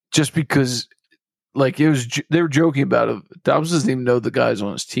 just because like they were joking about it. Dobbs doesn't even know the guys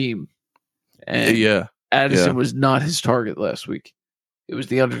on his team, and Addison was not his target last week. It was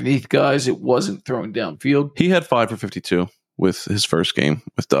the underneath guys. It wasn't throwing downfield. He had 5 for 52 with his first game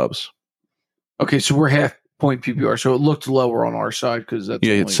with Dobbs. Okay, so we're half point PPR, so it looked lower on our side because that's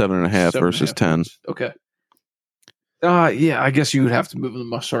he had 7.5 versus 10. Points. Okay. Yeah, I guess you would have to move him to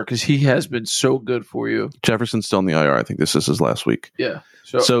must start because he has been so good for you. Jefferson's still in the IR. I think this is his last week. Yeah.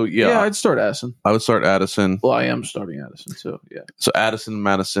 So I'd start Addison. I would start Addison. Well, I am starting Addison, so yeah. So Addison,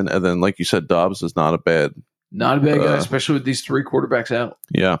 Madison, and then like you said, Dobbs is not a bad guy, especially with these 3 quarterbacks out.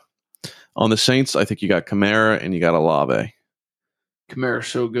 Yeah. On the Saints, I think you got Kamara and you got Olave. Kamara's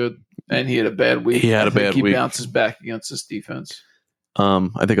so good, and he had a bad week. He bounces back against this defense.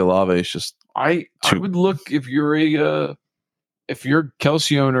 I think Olave is just. I would look if you're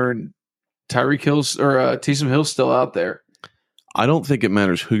Kelsey owner and Tyreek Hill's or Taysom Hill's still out there. I don't think it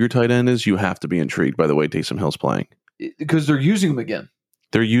matters who your tight end is. You have to be intrigued by the way Taysom Hill's playing because they're using him again.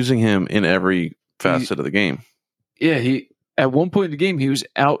 They're using him in every facet of the game. Yeah, he at one point in the game he was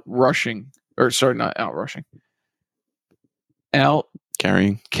out rushing, or sorry, not out rushing, out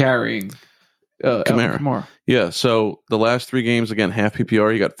carrying Kamara. Yeah, so the last 3 games, again, half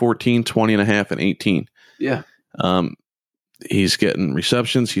PPR, you got 14, 20.5, and 18. Yeah. He's getting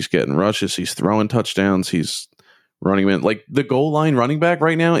receptions, he's getting rushes, he's throwing touchdowns, he's running in. Like, the goal line running back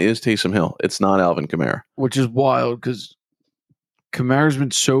right now is Taysom Hill. It's not Alvin Kamara. Which is wild, because Kamara's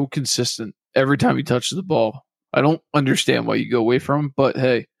been so consistent every time he touches the ball. I don't understand why you go away from him, but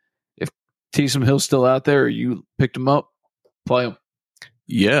hey, if Taysom Hill's still out there or you picked him up, play him.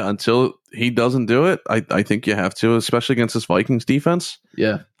 Yeah, until he doesn't do it, I think you have to, especially against this Vikings defense.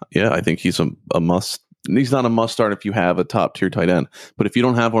 Yeah. Yeah, I think he's a must. He's not a must start if you have a top tier tight end, but if you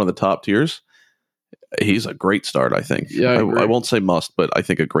don't have one of the top tiers, he's a great start, I think. Yeah, I won't say must, but I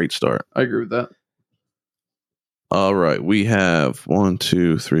think a great start. I agree with that. All right, we have 1,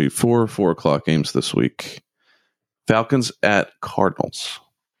 2, 3, 4 o'clock games this week. Falcons at Cardinals.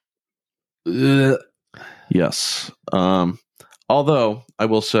 Yes. Although, I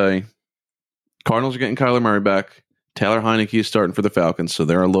will say, Cardinals are getting Kyler Murray back. Taylor Heineke is starting for the Falcons, so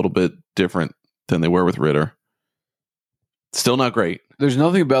they're a little bit different than they were with Ritter. Still not great. There's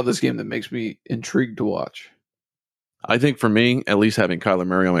nothing about this game that makes me intrigued to watch. I think for me, at least having Kyler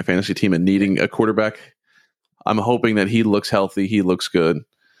Murray on my fantasy team and needing a quarterback, I'm hoping that he looks healthy, he looks good.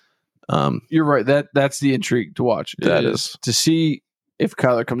 You're right. That's the intrigue to watch. That is to see if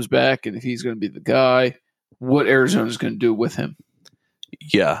Kyler comes back and if he's going to be the guy. What Arizona's going to do with him?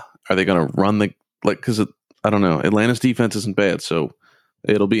 Yeah, are they going to run because I don't know. Atlanta's defense isn't bad, so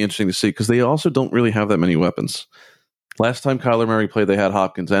it'll be interesting to see because they also don't really have that many weapons. Last time Kyler Murray played, they had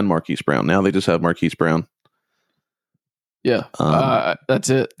Hopkins and Marquise Brown. Now they just have Marquise Brown. Yeah,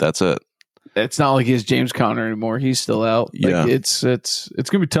 that's it. That's it. It's not like he has James Conner anymore. He's still out. Yeah, it's going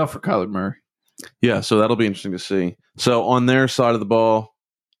to be tough for Kyler Murray. Yeah, so that'll be interesting to see. So on their side of the ball,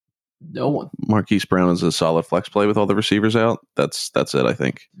 no one. Marquise Brown is a solid flex play with all the receivers out. That's it, I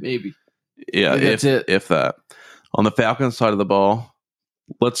think. Maybe. Yeah, that's it. If that. On the Falcons side of the ball,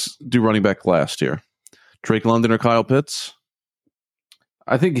 let's do running back last here. Drake London or Kyle Pitts?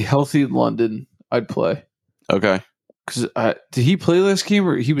 I think healthy London I'd play. Okay. Because did he play last game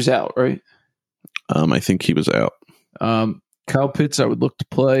or he was out, right? I think he was out. Kyle Pitts, I would look to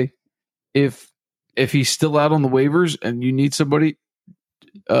play. If he's still out on the waivers and you need somebody,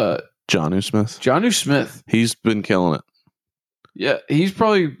 Jonnu Smith. He's been killing it. Yeah, he's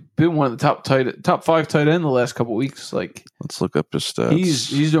probably been one of the top 5 tight end the last couple of weeks. Like, let's look up his stats.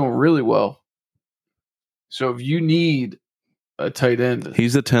 He's doing really well. So if you need a tight end,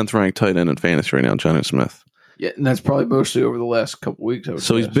 he's the 10th ranked tight end in fantasy right now, Jonnu Smith. Yeah, and that's probably mostly over the last couple of weeks.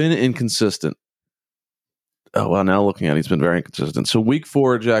 So he's been inconsistent. Oh, well, now looking at it, he's been very inconsistent. So week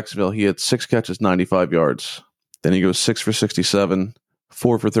 4 at Jacksonville, he had 6 catches, 95 yards. Then he goes 6 for 67,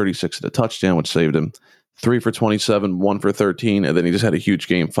 4 for 36 at a touchdown, which saved him. 3 for 27, 1 for 13, and then he just had a huge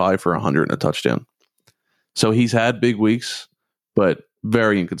game, 5 for 100 and a touchdown. So he's had big weeks, but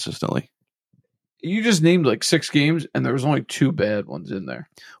very inconsistently. You just named like 6 games, and there was only 2 bad ones in there.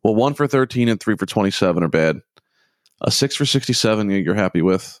 Well, 1 for 13 and 3 for 27 are bad. A 6 for 67 you're happy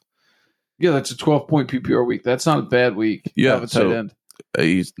with. Yeah, that's a 12-point PPR week. That's not a bad week. Yeah, have a tight end.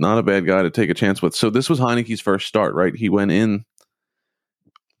 He's not a bad guy to take a chance with. So this was Heineke's first start, right? He went in,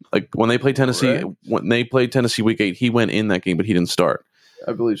 like when they played Tennessee, week 8, he went in that game, but he didn't start.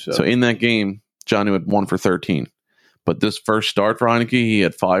 I believe so. So in that game, Jonnu had 1 for 13. But this first start for Heinicke, he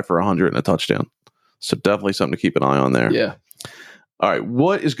had 5 for 100 and a touchdown. So definitely something to keep an eye on there. Yeah. All right.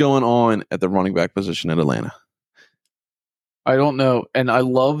 What is going on at the running back position in Atlanta? I don't know. And I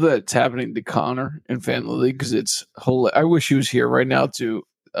love that it's happening to Connor in Family League because it's hilarious. I wish he was here right now to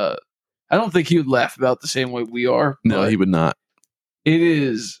I don't think he would laugh about the same way we are. No, he would not. It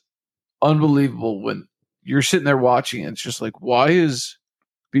is unbelievable when you're sitting there watching it. It's just like, why is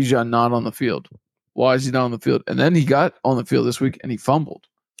Bijan not on the field? Why is he not on the field? And then he got on the field this week and he fumbled.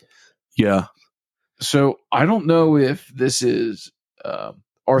 Yeah. So I don't know if this is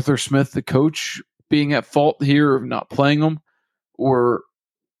Arthur Smith, the coach, being at fault here of not playing him, or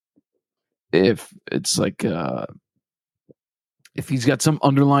if it's like if he's got some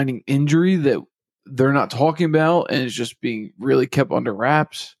underlying injury that they're not talking about and it's just being really kept under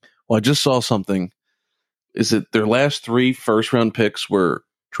wraps. Well, I just saw something. Is it their last 3 first-round picks were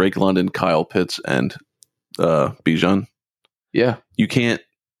Drake London, Kyle Pitts, and Bijan? Yeah. You can't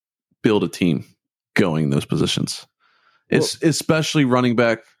build a team going those positions. It's especially running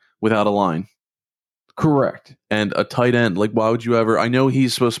back without a line. Correct. And a tight end. Like, why would you ever? I know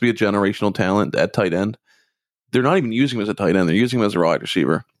he's supposed to be a generational talent at tight end. They're not even using him as a tight end. They're using him as a wide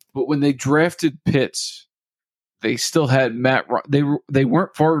receiver. But when they drafted Pitts, they still had Matt. They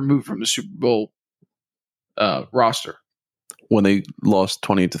weren't far removed from the Super Bowl roster when they lost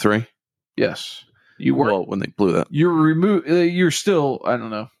 28-3. Yes, you were. Well, when they blew that, you're removed. You're still. I don't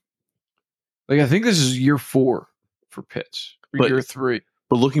know. Like, I think this is year 4 for Pitts. Or year 3.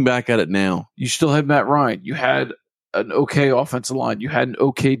 But looking back at it now, you still had Matt Ryan. You had an okay offensive line. You had an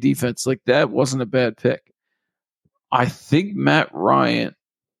okay defense. Like, that wasn't a bad pick. I think Matt Ryan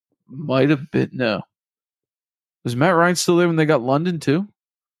might have been. No. Was Matt Ryan still there when they got London too?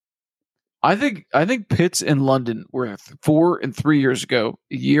 I think Pitts and London were 4 and 3 years ago,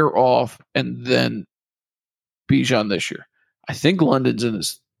 a year off, and then Bijan this year. I think London's in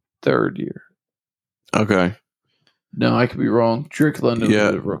his 3rd year. Okay. No, I could be wrong. Drake London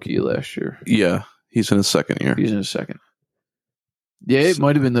was a rookie last year. Yeah, he's in his 2nd year. He's in his 2nd. Yeah, it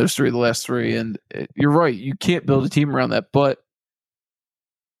might have been those 3, the last 3, and you're right. You can't build a team around that, but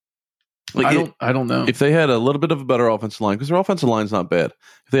like I don't know. If they had a little bit of a better offensive line, because their offensive line's not bad.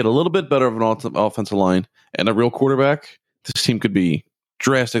 If they had a little bit better of an offensive line and a real quarterback, this team could be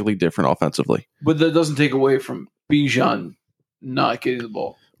drastically different offensively. But that doesn't take away from Bijan not getting the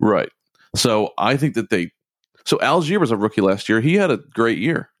ball. Right. So I think that So Algier was a rookie last year. He had a great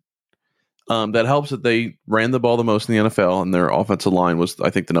year. That helps that they ran the ball the most in the NFL, and their offensive line was, I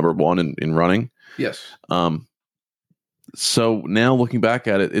think, the number 1 in running. Yes. So now looking back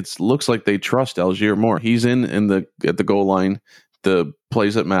at it, it looks like they trust Algier more. He's at the goal line, the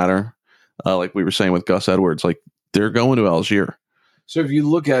plays that matter. Like we were saying with Gus Edwards, like they're going to Algier. So if you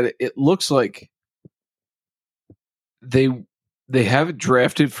look at it, it looks like they have it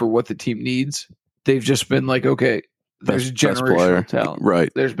drafted for what the team needs. They've just been like, okay, there's generational talent.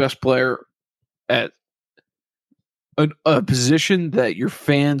 Right. There's best player at a position that your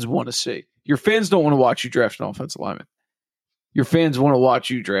fans want to see. Your fans don't want to watch you draft an offensive lineman. Your fans want to watch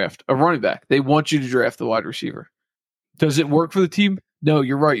you draft a running back. They want you to draft the wide receiver. Does it work for the team? No,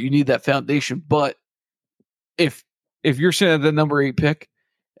 you're right. You need that foundation. But if you're sitting at the number 8 pick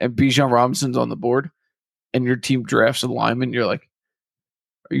and Bijan Robinson's on the board and your team drafts a lineman, you're like,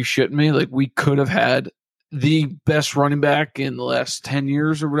 are you shitting me? Like, we could have had the best running back in the last 10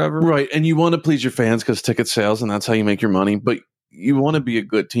 years or whatever. Right. And you want to please your fans because ticket sales, and that's how you make your money. But you want to be a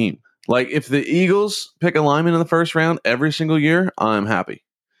good team. Like, if the Eagles pick a lineman in the first round every single year, I'm happy.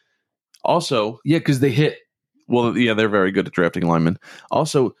 Also, yeah, because they hit. Well, yeah, they're very good at drafting linemen.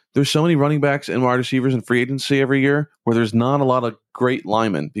 Also, there's so many running backs and wide receivers in free agency every year where there's not a lot of great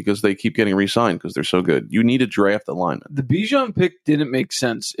linemen because they keep getting re-signed because they're so good. You need to draft a lineman. The Bijan pick didn't make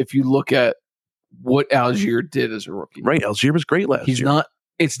sense if you look at what Algier did as a rookie. Right, Algier was great last year.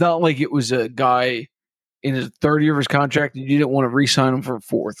 It's not like it was a guy in his third year of his contract and you didn't want to re-sign him for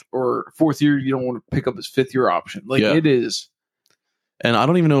fourth year. You don't want to pick up his fifth year option. It is. And I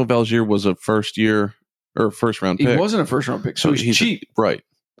don't even know if Algier was a first round pick. He wasn't a first round pick, so he's cheap. Right.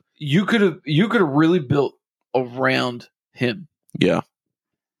 You could have really built around him. Yeah.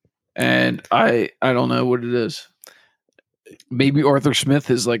 And I don't know what it is. Maybe Arthur Smith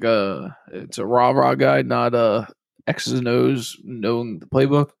is it's a rah-rah guy, not a X's and O's knowing the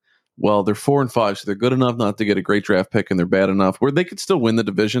playbook. Well, they're 4-5, so they're good enough not to get a great draft pick, and they're bad enough where they could still win the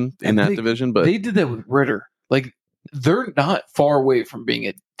division division. But they did that with Ritter. They're not far away from being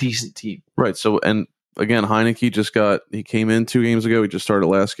a decent team. Right. So, and again, Heineke he came in 2 games ago. He just started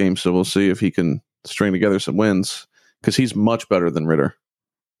last game, so we'll see if he can string together some wins because he's much better than Ritter.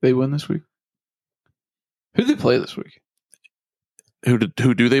 They win this week. Who did they play this week? Who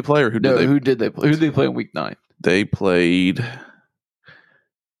do they play, or who did they play? Who did they play in week 9? They played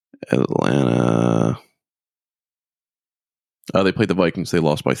Atlanta. They played the Vikings. They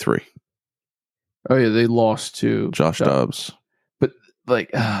lost by 3. Oh yeah, they lost to Josh Dobbs.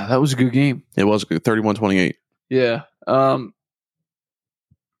 But that was a good game. It was a good 31-28. Yeah. Now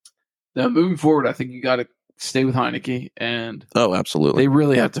moving forward, I think you got to stay with Heineke, and absolutely, they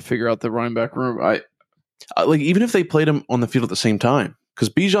really have to figure out the running back room. Even if they played him on the field at the same time, because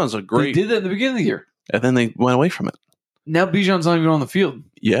Bijan's a great. They did that at the beginning of the year, and then they went away from it. Now Bijan's not even on the field.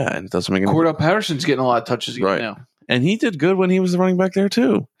 Yeah, and it doesn't make any. Cordell Patterson's getting a lot of touches right now, and he did good when he was the running back there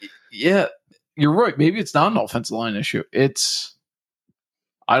too. Yeah, you're right. Maybe it's not an offensive line issue.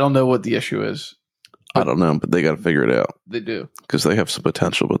 I don't know what the issue is. I don't know, but they got to figure it out. They do. Because they have some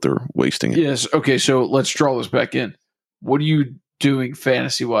potential, but they're wasting it. Yes. Okay, so let's draw this back in. What are you doing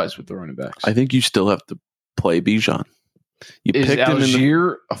fantasy-wise with the running backs? I think you still have to play Bijan. Is picked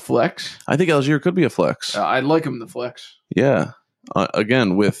Algier a flex? I think Algier could be a flex. I'd like him to flex. Yeah.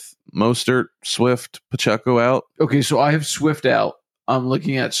 Again, with Mostert, Swift, Pacheco out. Okay, so I have Swift out. I'm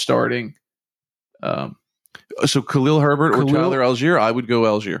looking at starting. So Khalil Herbert or Tyler Algier? I would go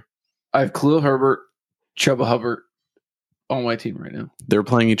Algier. I have Khalil Herbert, Chuba Hubbard on my team right now. They're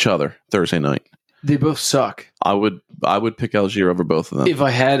playing each other Thursday night. They both suck. I would pick Algier over both of them. If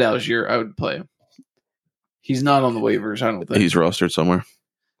I had Algier, I would play him. He's not on the waivers, I don't think. He's rostered somewhere.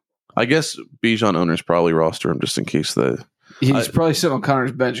 I guess Bijan owners probably roster him just in case He's probably sitting on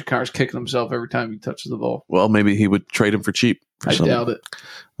Connor's bench and Connor's kicking himself every time he touches the ball. Well, maybe he would trade him for cheap. I doubt it.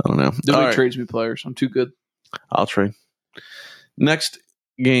 I don't know. Nobody trades me players. I'm too good. I'll trade. Next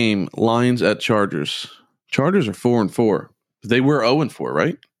game, Lions at Chargers. Chargers are 4-4. They were 0-4,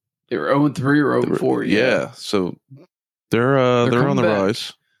 right? They were 0-3 or 0-4. Yeah. So they're on the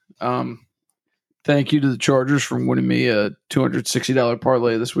rise. Thank you to the Chargers for winning me a $260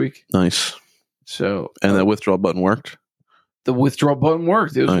 parlay this week. Nice. So and that withdrawal button worked? The withdrawal button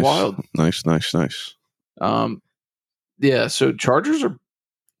worked. It was wild. Nice. Yeah, so Chargers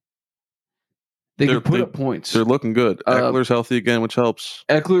they can put up points. They're looking good. Eckler's healthy again, which helps.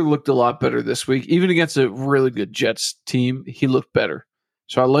 Eckler looked a lot better this week. Even against a really good Jets team, he looked better.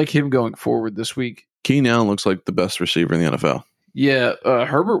 So I like him going forward this week. Keenan Allen looks like the best receiver in the NFL. Yeah,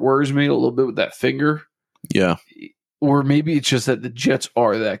 Herbert worries me a little bit with that finger. Yeah. Or maybe it's just that the Jets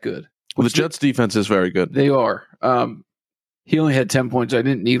are that good. Well, the Jets' defense is very good. They are. He only had 10 points. I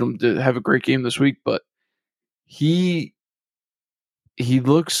didn't need him to have a great game this week, but he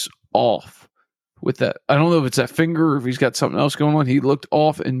looks off with that. I don't know if it's that finger or if he's got something else going on. He looked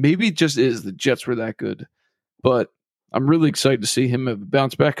off, and maybe it just is the Jets were that good. But I'm really excited to see him have a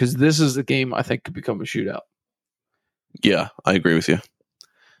bounce back because this is the game I think could become a shootout. Yeah, I agree with you.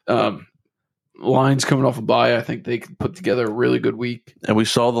 Lions coming off a bye, I think they could put together a really good week. And we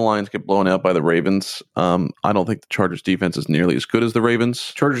saw the Lions get blown out by the Ravens. I don't think the Chargers defense is nearly as good as the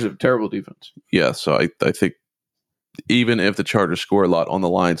Ravens. Chargers have terrible defense. Yeah, so I think even if the Chargers score a lot on the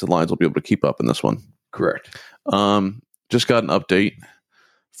Lions will be able to keep up in this one. Correct. Just got an update.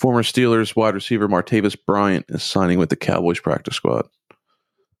 Former Steelers wide receiver Martavis Bryant is signing with the Cowboys practice squad.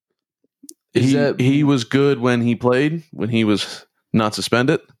 He was good when he played, when he was not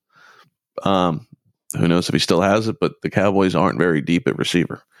suspended. Who knows if he still has it, but the Cowboys aren't very deep at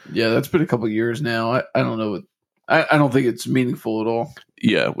receiver. Yeah, that's been a couple of years now. I don't know. I don't think it's meaningful at all.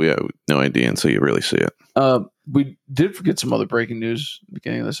 Yeah, we have no idea until you really see it. We did forget some other breaking news at the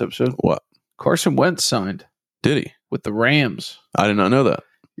beginning of this episode. What? Carson Wentz signed. Did he? With the Rams. I did not know that.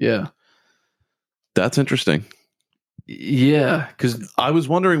 Yeah. That's interesting. Yeah, because I was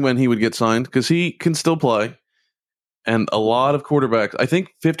wondering when he would get signed because he can still play. And a lot of quarterbacks, I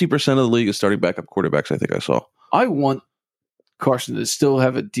think 50% of the league is starting backup quarterbacks, I think I saw. I want Carson to still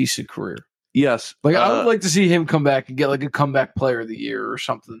have a decent career. Yes. Like, I would like to see him come back and get like a comeback player of the year or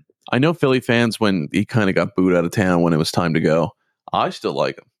something. I know Philly fans, when he kind of got booed out of town when it was time to go, I still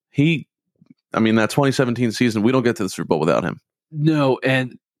like him. That 2017 season, we don't get to the Super Bowl without him. No,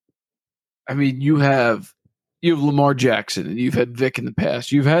 and I mean, you have Lamar Jackson and you've had Vic in the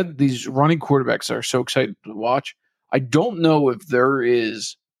past. You've had these running quarterbacks that are so excited to watch. I don't know if there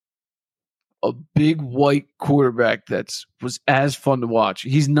is a big white quarterback was as fun to watch.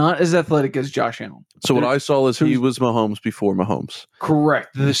 He's not as athletic as Josh Allen. So what I saw is he was Mahomes before Mahomes.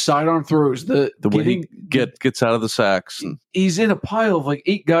 Correct. The sidearm throws, the way he gets out of the sacks. He's in a pile of like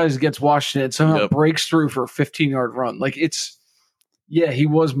 8 guys against Washington and somehow breaks through for a 15-yard run. Like he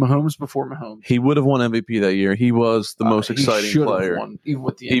was Mahomes before Mahomes. He would have won MVP that year. He was the most exciting player. Won,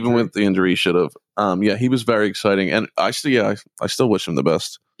 even with the injury, he should have. He was very exciting, and I still wish him the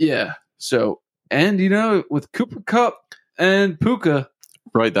best. Yeah. So, and with Cooper Kupp and Puka,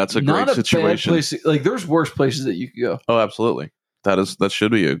 right? That's a great situation. Bad place. Like, there's worse places that you could go. Oh, absolutely. That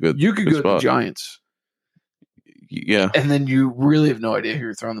should be a good. You could go spot. to the Giants. Yeah, and then you really have no idea who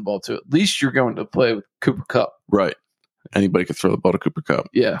you're throwing the ball to. At least you're going to play with Cooper Kupp, right? Anybody could throw the ball to Cooper Kupp.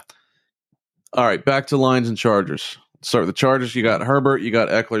 Yeah. All right, back to Lions and Chargers. Start with the Chargers. You got Herbert, you got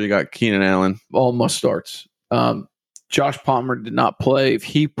Eckler, you got Keenan Allen. All must starts. Josh Palmer did not play. If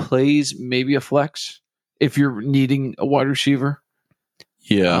he plays, maybe a flex. If you're needing a wide receiver.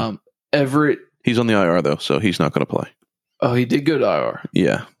 Yeah. Everett. He's on the IR, though, so he's not going to play. Oh, he did go to IR.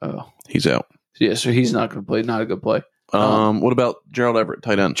 Yeah. Oh. He's out. Yeah, so he's not going to play. Not a good play. What about Gerald Everett,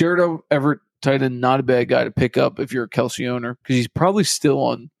 tight end? Gerald Everett, tight end, not a bad guy to pick up if you're a Kelsey owner, because he's probably still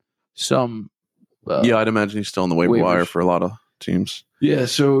on some. I'd imagine he's still on the waiver wire for a lot of teams. Yeah,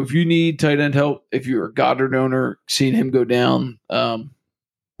 so if you need tight end help, if you're a Goddard owner, seeing him go down,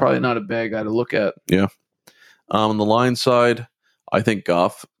 probably not a bad guy to look at. Yeah. On the Lions side, I think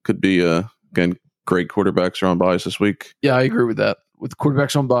Goff could be again, great quarterbacks are on buys this week. Yeah, I agree with that. With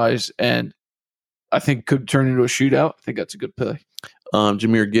quarterbacks on buys, and I think could turn into a shootout. I think that's a good play.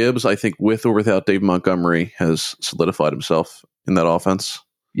 Jahmyr Gibbs, I think with or without Dave Montgomery, has solidified himself in that offense.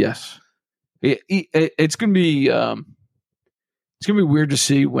 Yes. It's going to be weird to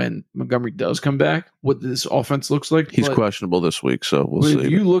see when Montgomery does come back what this offense looks like. He's questionable this week, so we'll see.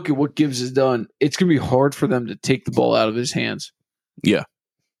 If you look at what Gibbs has done, it's going to be hard for them to take the ball out of his hands. Yeah,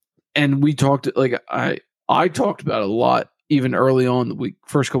 and we talked I talked about it a lot even early on the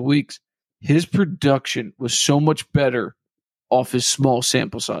first couple weeks. His production was so much better off his small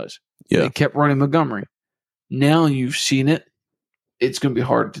sample size. Yeah, they kept running Montgomery. Now you've seen it. It's going to be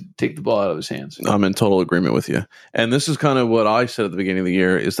hard to take the ball out of his hands. I'm in total agreement with you. And this is kind of what I said at the beginning of the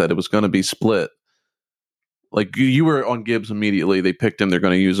year, is that it was going to be split. Like, you were on Gibbs immediately. They picked him. They're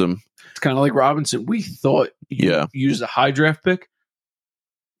going to use him. It's kind of like Robinson. We thought you used a high draft pick.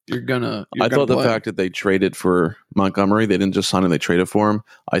 I thought the fact that they traded for Montgomery, they didn't just sign him, they traded for him.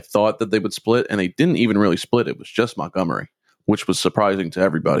 I thought that they would split, and they didn't even really split. It was just Montgomery, which was surprising to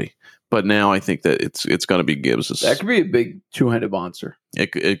everybody. But now I think that it's going to be Gibbs. That could be a big two-headed monster.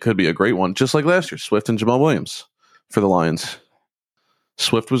 It could be a great one, just like last year, Swift and Jamal Williams for the Lions.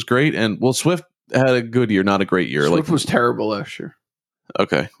 Swift was great, and Swift had a good year, not a great year. Swift was terrible last year.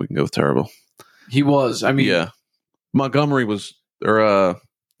 Okay, we can go with terrible. He was. I mean, yeah. Montgomery was, or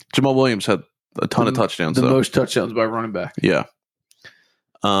Jamal Williams had a ton of touchdowns. The most touchdowns by running back. Yeah.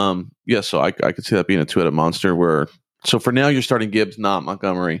 So I could see that being a two-headed monster. So for now, you're starting Gibbs, not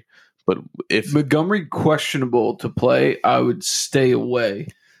Montgomery. But if Montgomery questionable to play, I would stay away.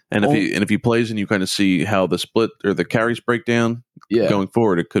 And if he plays and you kind of see how the split or the carries break down going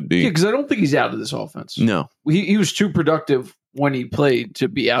forward, it could be. Yeah, because I don't think he's out of this offense. No. He was too productive when he played to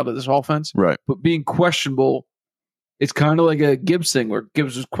be out of this offense. Right. But being questionable, it's kind of like a Gibbs thing where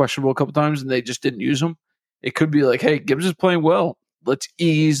Gibbs was questionable a couple times and they just didn't use him. It could be like, hey, Gibbs is playing well. Let's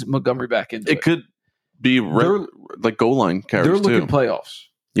ease Montgomery back into it. It could be like goal line carries too. They're looking playoffs.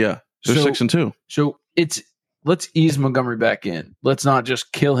 Yeah. They're 6-2. So let's ease Montgomery back in. Let's not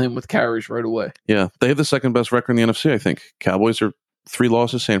just kill him with carries right away. Yeah. They have the second best record in the NFC, I think. Cowboys are 3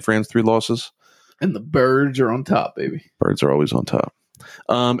 losses. San Fran's 3 losses. And the Birds are on top, baby. Birds are always on top.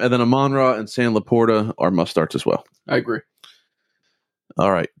 And then Amon-Ra and Sam Laporta are must starts as well. I agree.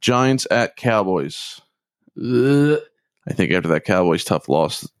 All right, Giants at Cowboys. I think after that Cowboys tough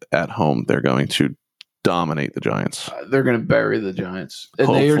loss at home, they're going to dominate the Giants. They're going to bury the Giants. And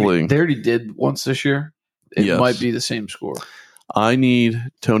Hopefully. they already did once this year. It might be the same score. I need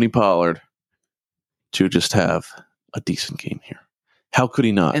Tony Pollard to just have a decent game here. How could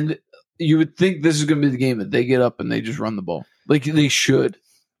he not? And you would think this is going to be the game that they get up and they just run the ball. Like they should,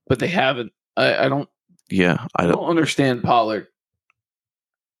 but they haven't. I don't. Yeah, I don't understand Pollard.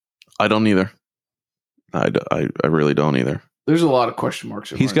 I don't either. I really don't either. There's a lot of question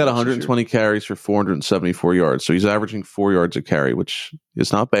marks. He's got 120 carries for 474 yards, so he's averaging 4 yards a carry, which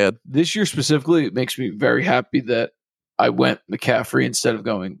is not bad. This year specifically, it makes me very happy that I went McCaffrey instead of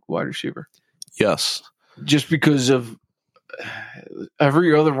going wide receiver. Yes. Just because of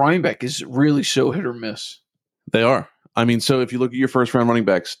every other running back is really so hit or miss. They are. I mean, so if you look at your first round running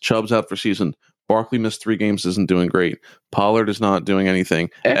backs, Chubb's out for season. Barkley missed 3 games, isn't doing great. Pollard is not doing anything.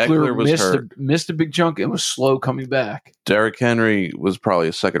 Eckler was hurt. Missed a big chunk and was slow coming back. Derrick Henry was probably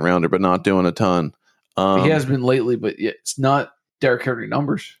a second rounder, but not doing a ton. He has been lately, but it's not Derrick Henry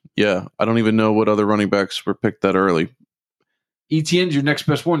numbers. Yeah, I don't even know what other running backs were picked that early. Etienne's your next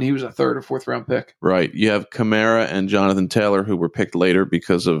best one. He was a 3rd or 4th round pick. Right. You have Kamara and Jonathan Taylor, who were picked later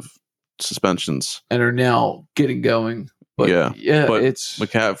because of suspensions. And are now getting going. But but it's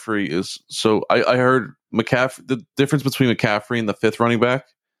McCaffrey is so. I heard McCaffrey. The difference between McCaffrey and the 5th running back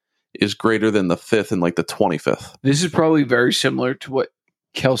is greater than the 5th and like the 25th. This is probably very similar to what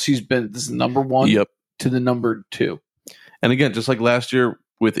Kelsey's been. This is number 1 to the number 2. And again, just like last year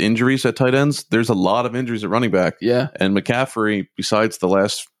with injuries at tight ends, there's a lot of injuries at running back. Yeah, and McCaffrey, besides the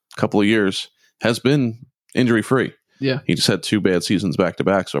last couple of years, has been injury free. Yeah, he just had 2 bad seasons back to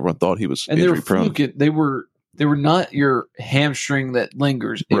back, so everyone thought he was injury prone. They were not your hamstring that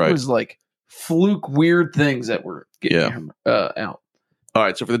lingers. It was like fluke weird things that were getting him out. All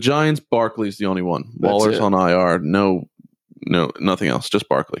right, so for the Giants, Barkley's the only one. Waller's on IR. No, nothing else. Just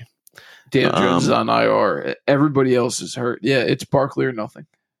Barkley. Dan Jones is on IR. Everybody else is hurt. Yeah, it's Barkley or nothing.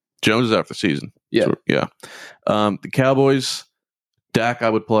 Jones is out for the season. Yeah. So, yeah. The Cowboys, Dak I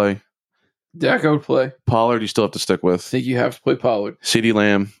would play. Pollard you still have to stick with. I think you have to play Pollard. CeeDee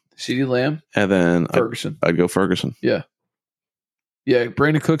Lamb. And then Ferguson. I'd go Ferguson. Yeah. Yeah,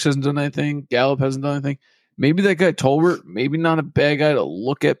 Brandon Cooks hasn't done anything. Gallup hasn't done anything. Maybe that guy Tolbert, maybe not a bad guy to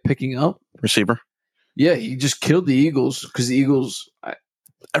look at picking up. Receiver. Yeah, he just killed the Eagles because the Eagles,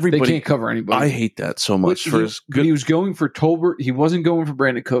 they can't cover anybody. I hate that so much. He was going for Tolbert. He wasn't going for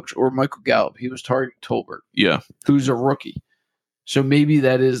Brandon Cooks or Michael Gallup. He was targeting Tolbert. Yeah. Who's a rookie. So maybe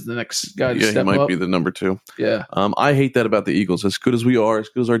that is the next guy to step up. Yeah, he might be the number 2. Yeah. I hate that about the Eagles. As good as we are, as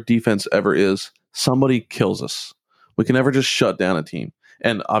good as our defense ever is, somebody kills us. We can never just shut down a team.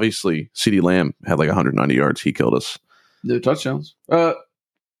 And obviously, CeeDee Lamb had like 190 yards. He killed us. No touchdowns. I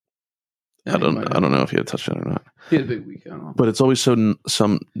don't know if he had a touchdown or not. He had a big week. I don't know. But it's always some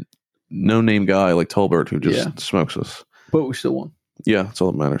no-name guy like Tolbert who just smokes us. But we still won. Yeah, that's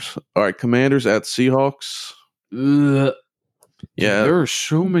all that matters. All right, Commanders at Seahawks. Yeah, there are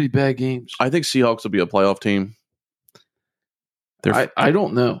so many bad games. I think Seahawks will be a playoff team. I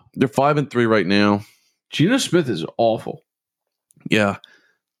don't know. They're 5-3 right now. Geno Smith is awful. Yeah,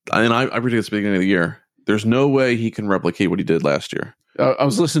 and I predicted at the beginning of the year. There's no way he can replicate what he did last year. I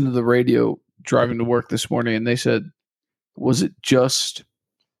was listening to the radio driving to work this morning, and they said, "Was it just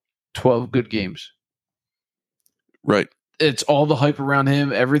 12 good games?" Right. It's all the hype around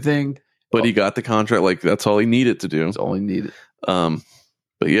him, everything. But he got the contract. Like that's all he needed to do. That's all he needed.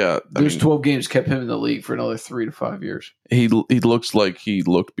 But yeah, those 12 games kept him in the league for another 3 to 5 years. He looks like he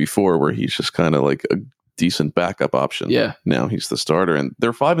looked before, where he's just kind of like a decent backup option. Yeah. Now he's the starter, and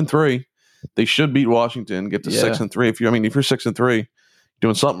they're 5-3. They should beat Washington, get to 6-3. If you're 6-3,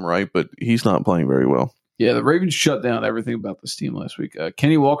 doing something right. But he's not playing very well. Yeah, the Ravens shut down everything about this team last week.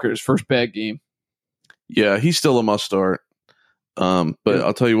 Kenny Walker, his first bad game. Yeah, he's still a must start. But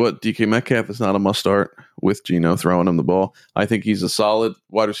I'll tell you what, DK Metcalf is not a must start with Geno throwing him the ball. I think he's a solid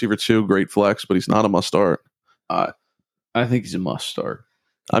wide receiver too, great flex, but he's not a must start. I think he's a must start.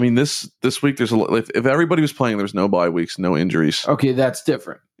 I mean, this week there's if everybody was playing, there's no bye weeks, no injuries. Okay, that's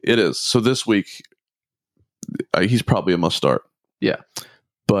different. It is. So this week, he's probably a must start. Yeah,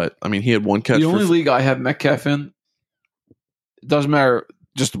 but I mean, he had one catch. The only league I have Metcalf in, it doesn't matter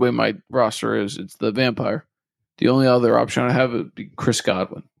just the way my roster is. It's the Vampire. The only other option I have would be Chris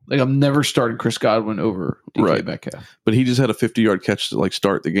Godwin. Like I'm never starting Chris Godwin over DK Metcalf. But he just had a 50-yard catch to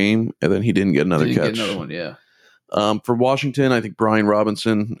start the game, and then he didn't get another catch. Get another one, yeah. For Washington, I think Brian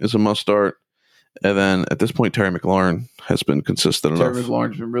Robinson is a must start. And then at this point, Terry McLaurin has been consistent enough. Terry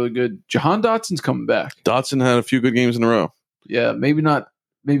McLaurin's been really good. Jahan Dotson's coming back. Dotson had a few good games in a row. Yeah, maybe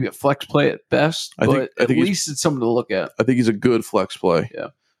a flex play at best, but at least it's something to look at. I think he's a good flex play. Yeah.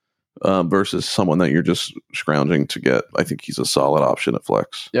 Versus someone that you're just scrounging to get. I think he's a solid option at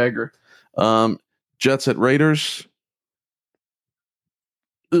flex. Yeah, I agree. Jets at Raiders.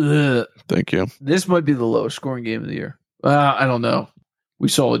 Ugh. Thank you. This might be the lowest scoring game of the year. I don't know. We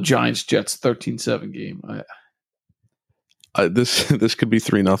saw a Giants-Jets 13-7 game. This could be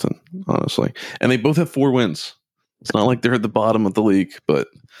 3-0, honestly. And they both have 4 wins. It's not like they're at the bottom of the league, but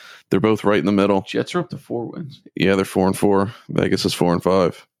they're both right in the middle. Jets are up to 4 wins. Yeah, they're 4-4. Vegas is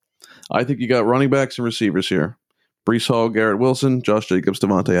 4-5. I think you got running backs and receivers here. Breece Hall, Garrett Wilson, Josh Jacobs,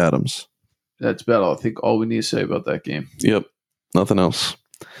 Devontae Adams. That's about all. I think all we need to say about that game. Yep. Nothing else.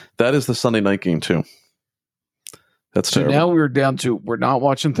 That is the Sunday night game, too. That's so terrible. Now we're down to, we're not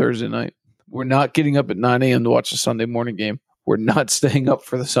watching Thursday night. We're not getting up at 9 a.m. to watch the Sunday morning game. We're not staying up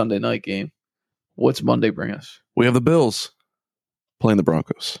for the Sunday night game. What's Monday bring us? We have the Bills playing the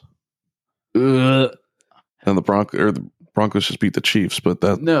Broncos. And the Broncos just beat the Chiefs, but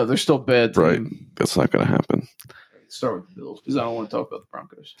no, they're still bad. Right. That's not going to happen. Let's start with the Bills because I don't want to talk about the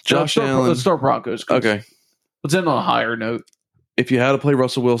Broncos. Josh Allen. Let's start Broncos. Okay. Let's end on a higher note. If you had to play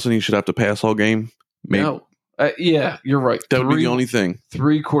Russell Wilson, you should have to pass all game. Maybe. No. Yeah, you're right. That would be the only thing.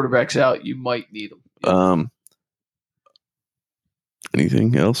 3 quarterbacks out, you might need them. Yeah.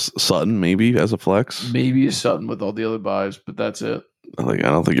 Anything else? Sutton, maybe, as a flex? Maybe a Sutton with all the other buys, but that's it. I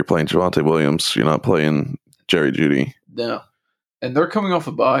don't think you're playing Javonte Williams. You're not playing Jerry Jeudy. No. And they're coming off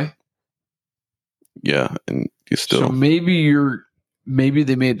a bye. Yeah, and you still... So maybe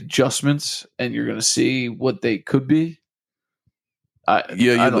they made adjustments, and you're going to see what they could be.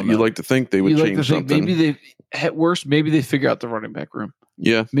 You'd like to think they would change something. Maybe they, at worst, maybe they figure out the running back room.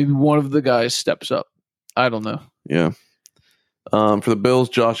 Yeah. Maybe one of the guys steps up. I don't know. Yeah. For the Bills,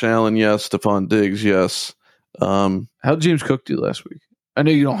 Josh Allen, yes. Stephon Diggs, yes. How'd James Cook do last week? I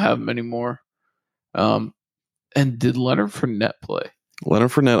know you don't have him anymore. And did Leonard Fournette play?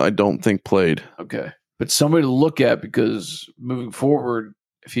 Leonard Fournette, I don't think played. Okay. But somebody to look at because moving forward,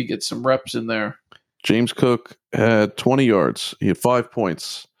 if he gets some reps in there. James Cook had 20 yards. He had 5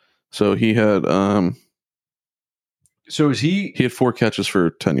 points. So he had he had 4 catches for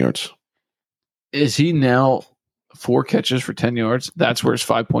 10 yards. Is he now 4 catches for 10 yards? That's where his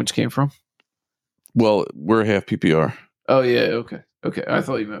 5 points came from? Well, we're half PPR. Oh, yeah. Okay. I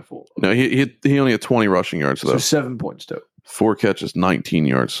thought you meant full. No, he only had 20 rushing yards, though. So 7 points, too. 4 catches, 19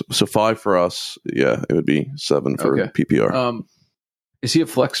 yards. So 5 for us. Yeah, it would be 7 for PPR. Is he a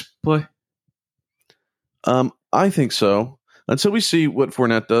flex play? I think so. Until we see what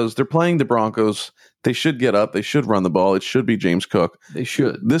Fournette does, they're playing the Broncos. They should get up. They should run the ball. It should be James Cook. They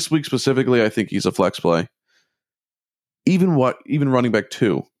should. This week specifically, I think he's a flex play. Even running back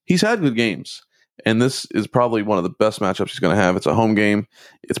 2. He's had good games. And this is probably one of the best matchups he's going to have. It's a home game.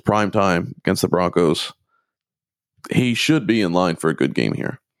 It's prime time against the Broncos. He should be in line for a good game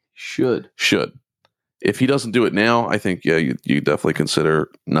here. Should. If he doesn't do it now, I think, you definitely consider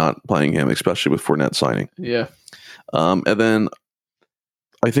not playing him, especially with Fournette signing. Yeah. And then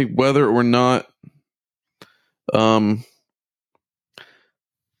I think whether or not,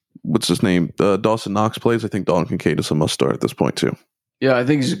 what's his name? Dawson Knox plays. I think Dalton Kincaid is a must start at this point too. Yeah, I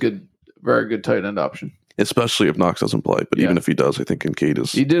think he's very good tight end option. Especially if Knox doesn't play. But even if he does, I think Kincaid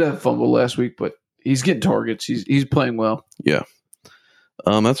is. He did have a fumble last week, but he's getting targets. He's playing well. Yeah.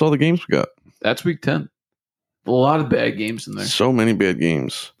 That's all the games we got. That's week 10. A lot of bad games in there. So many bad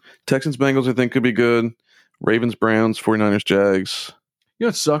games. Texans Bengals, I think, could be good. Ravens Browns, 49ers Jags. You know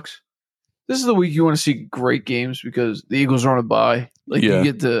what sucks? This is the week you want to see great games because the Eagles are on a bye.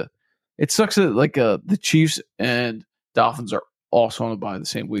 You get it sucks that the Chiefs and Dolphins are also on a bye the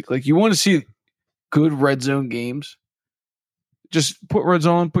same week. You want to see good red zone games. Just put red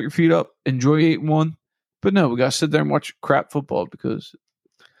zone on, put your feet up, enjoy 8-1. But no, we got to sit there and watch crap football because.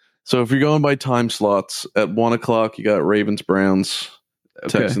 So if you're going by time slots, at 1 o'clock, you got Ravens Browns,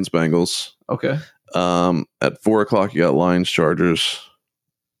 Texans Bengals. Okay. At 4 o'clock, you got Lions Chargers.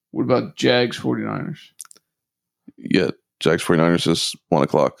 What about Jags 49ers? Yeah, Jags 49ers is 1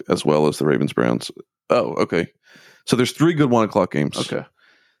 o'clock as well as the Ravens Browns. Oh, okay. So there's 3 good 1 o'clock games. Okay.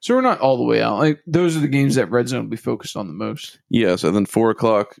 So we're not all the way out. Those are the games that Red Zone will be focused on the most. Yes, and then 4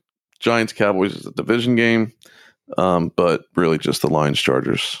 o'clock, Giants Cowboys is a division game, but really just the Lions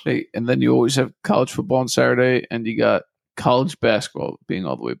Chargers. Hey, and then you always have college football on Saturday, and you got college basketball being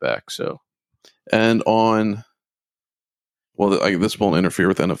all the way back. So, and on, this won't interfere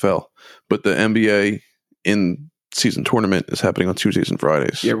with NFL, but the NBA in season tournament is happening on Tuesdays and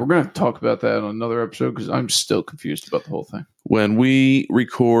Fridays. Yeah, we're going to talk about that on another episode because I'm still confused about the whole thing. When we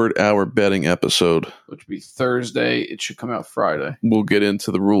record our betting episode, which will be Thursday, it should come out Friday. We'll get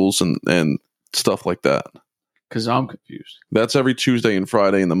into the rules and stuff like that. Because I'm confused. That's every Tuesday and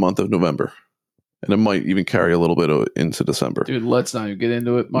Friday in the month of November. And it might even carry a little bit into December. Dude, let's not even get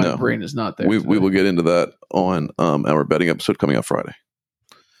into it. My brain is not there. We will get into that on our betting episode coming out Friday.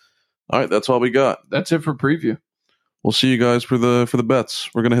 All right, that's all we got. That's it for preview. We'll see you guys for the bets.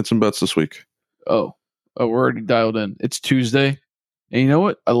 We're going to hit some bets this week. Oh, we're already dialed in. It's Tuesday. And you know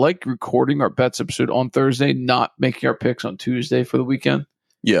what? I like recording our bets episode on Thursday, not making our picks on Tuesday for the weekend.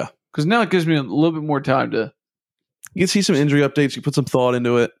 Yeah. Because now it gives me a little bit more time to... You can see some injury updates. You put some thought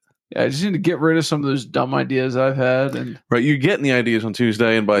into it. Yeah, I just need to get rid of some of those dumb ideas I've had. And right, you're getting the ideas on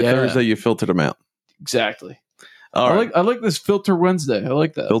Tuesday, and by Thursday, you filter them out. Exactly. All right. I like this Filter Wednesday. I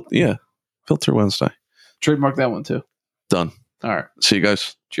like that. Filter Wednesday. Trademark that one, too. Done. All right. See you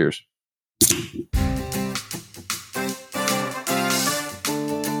guys. Cheers.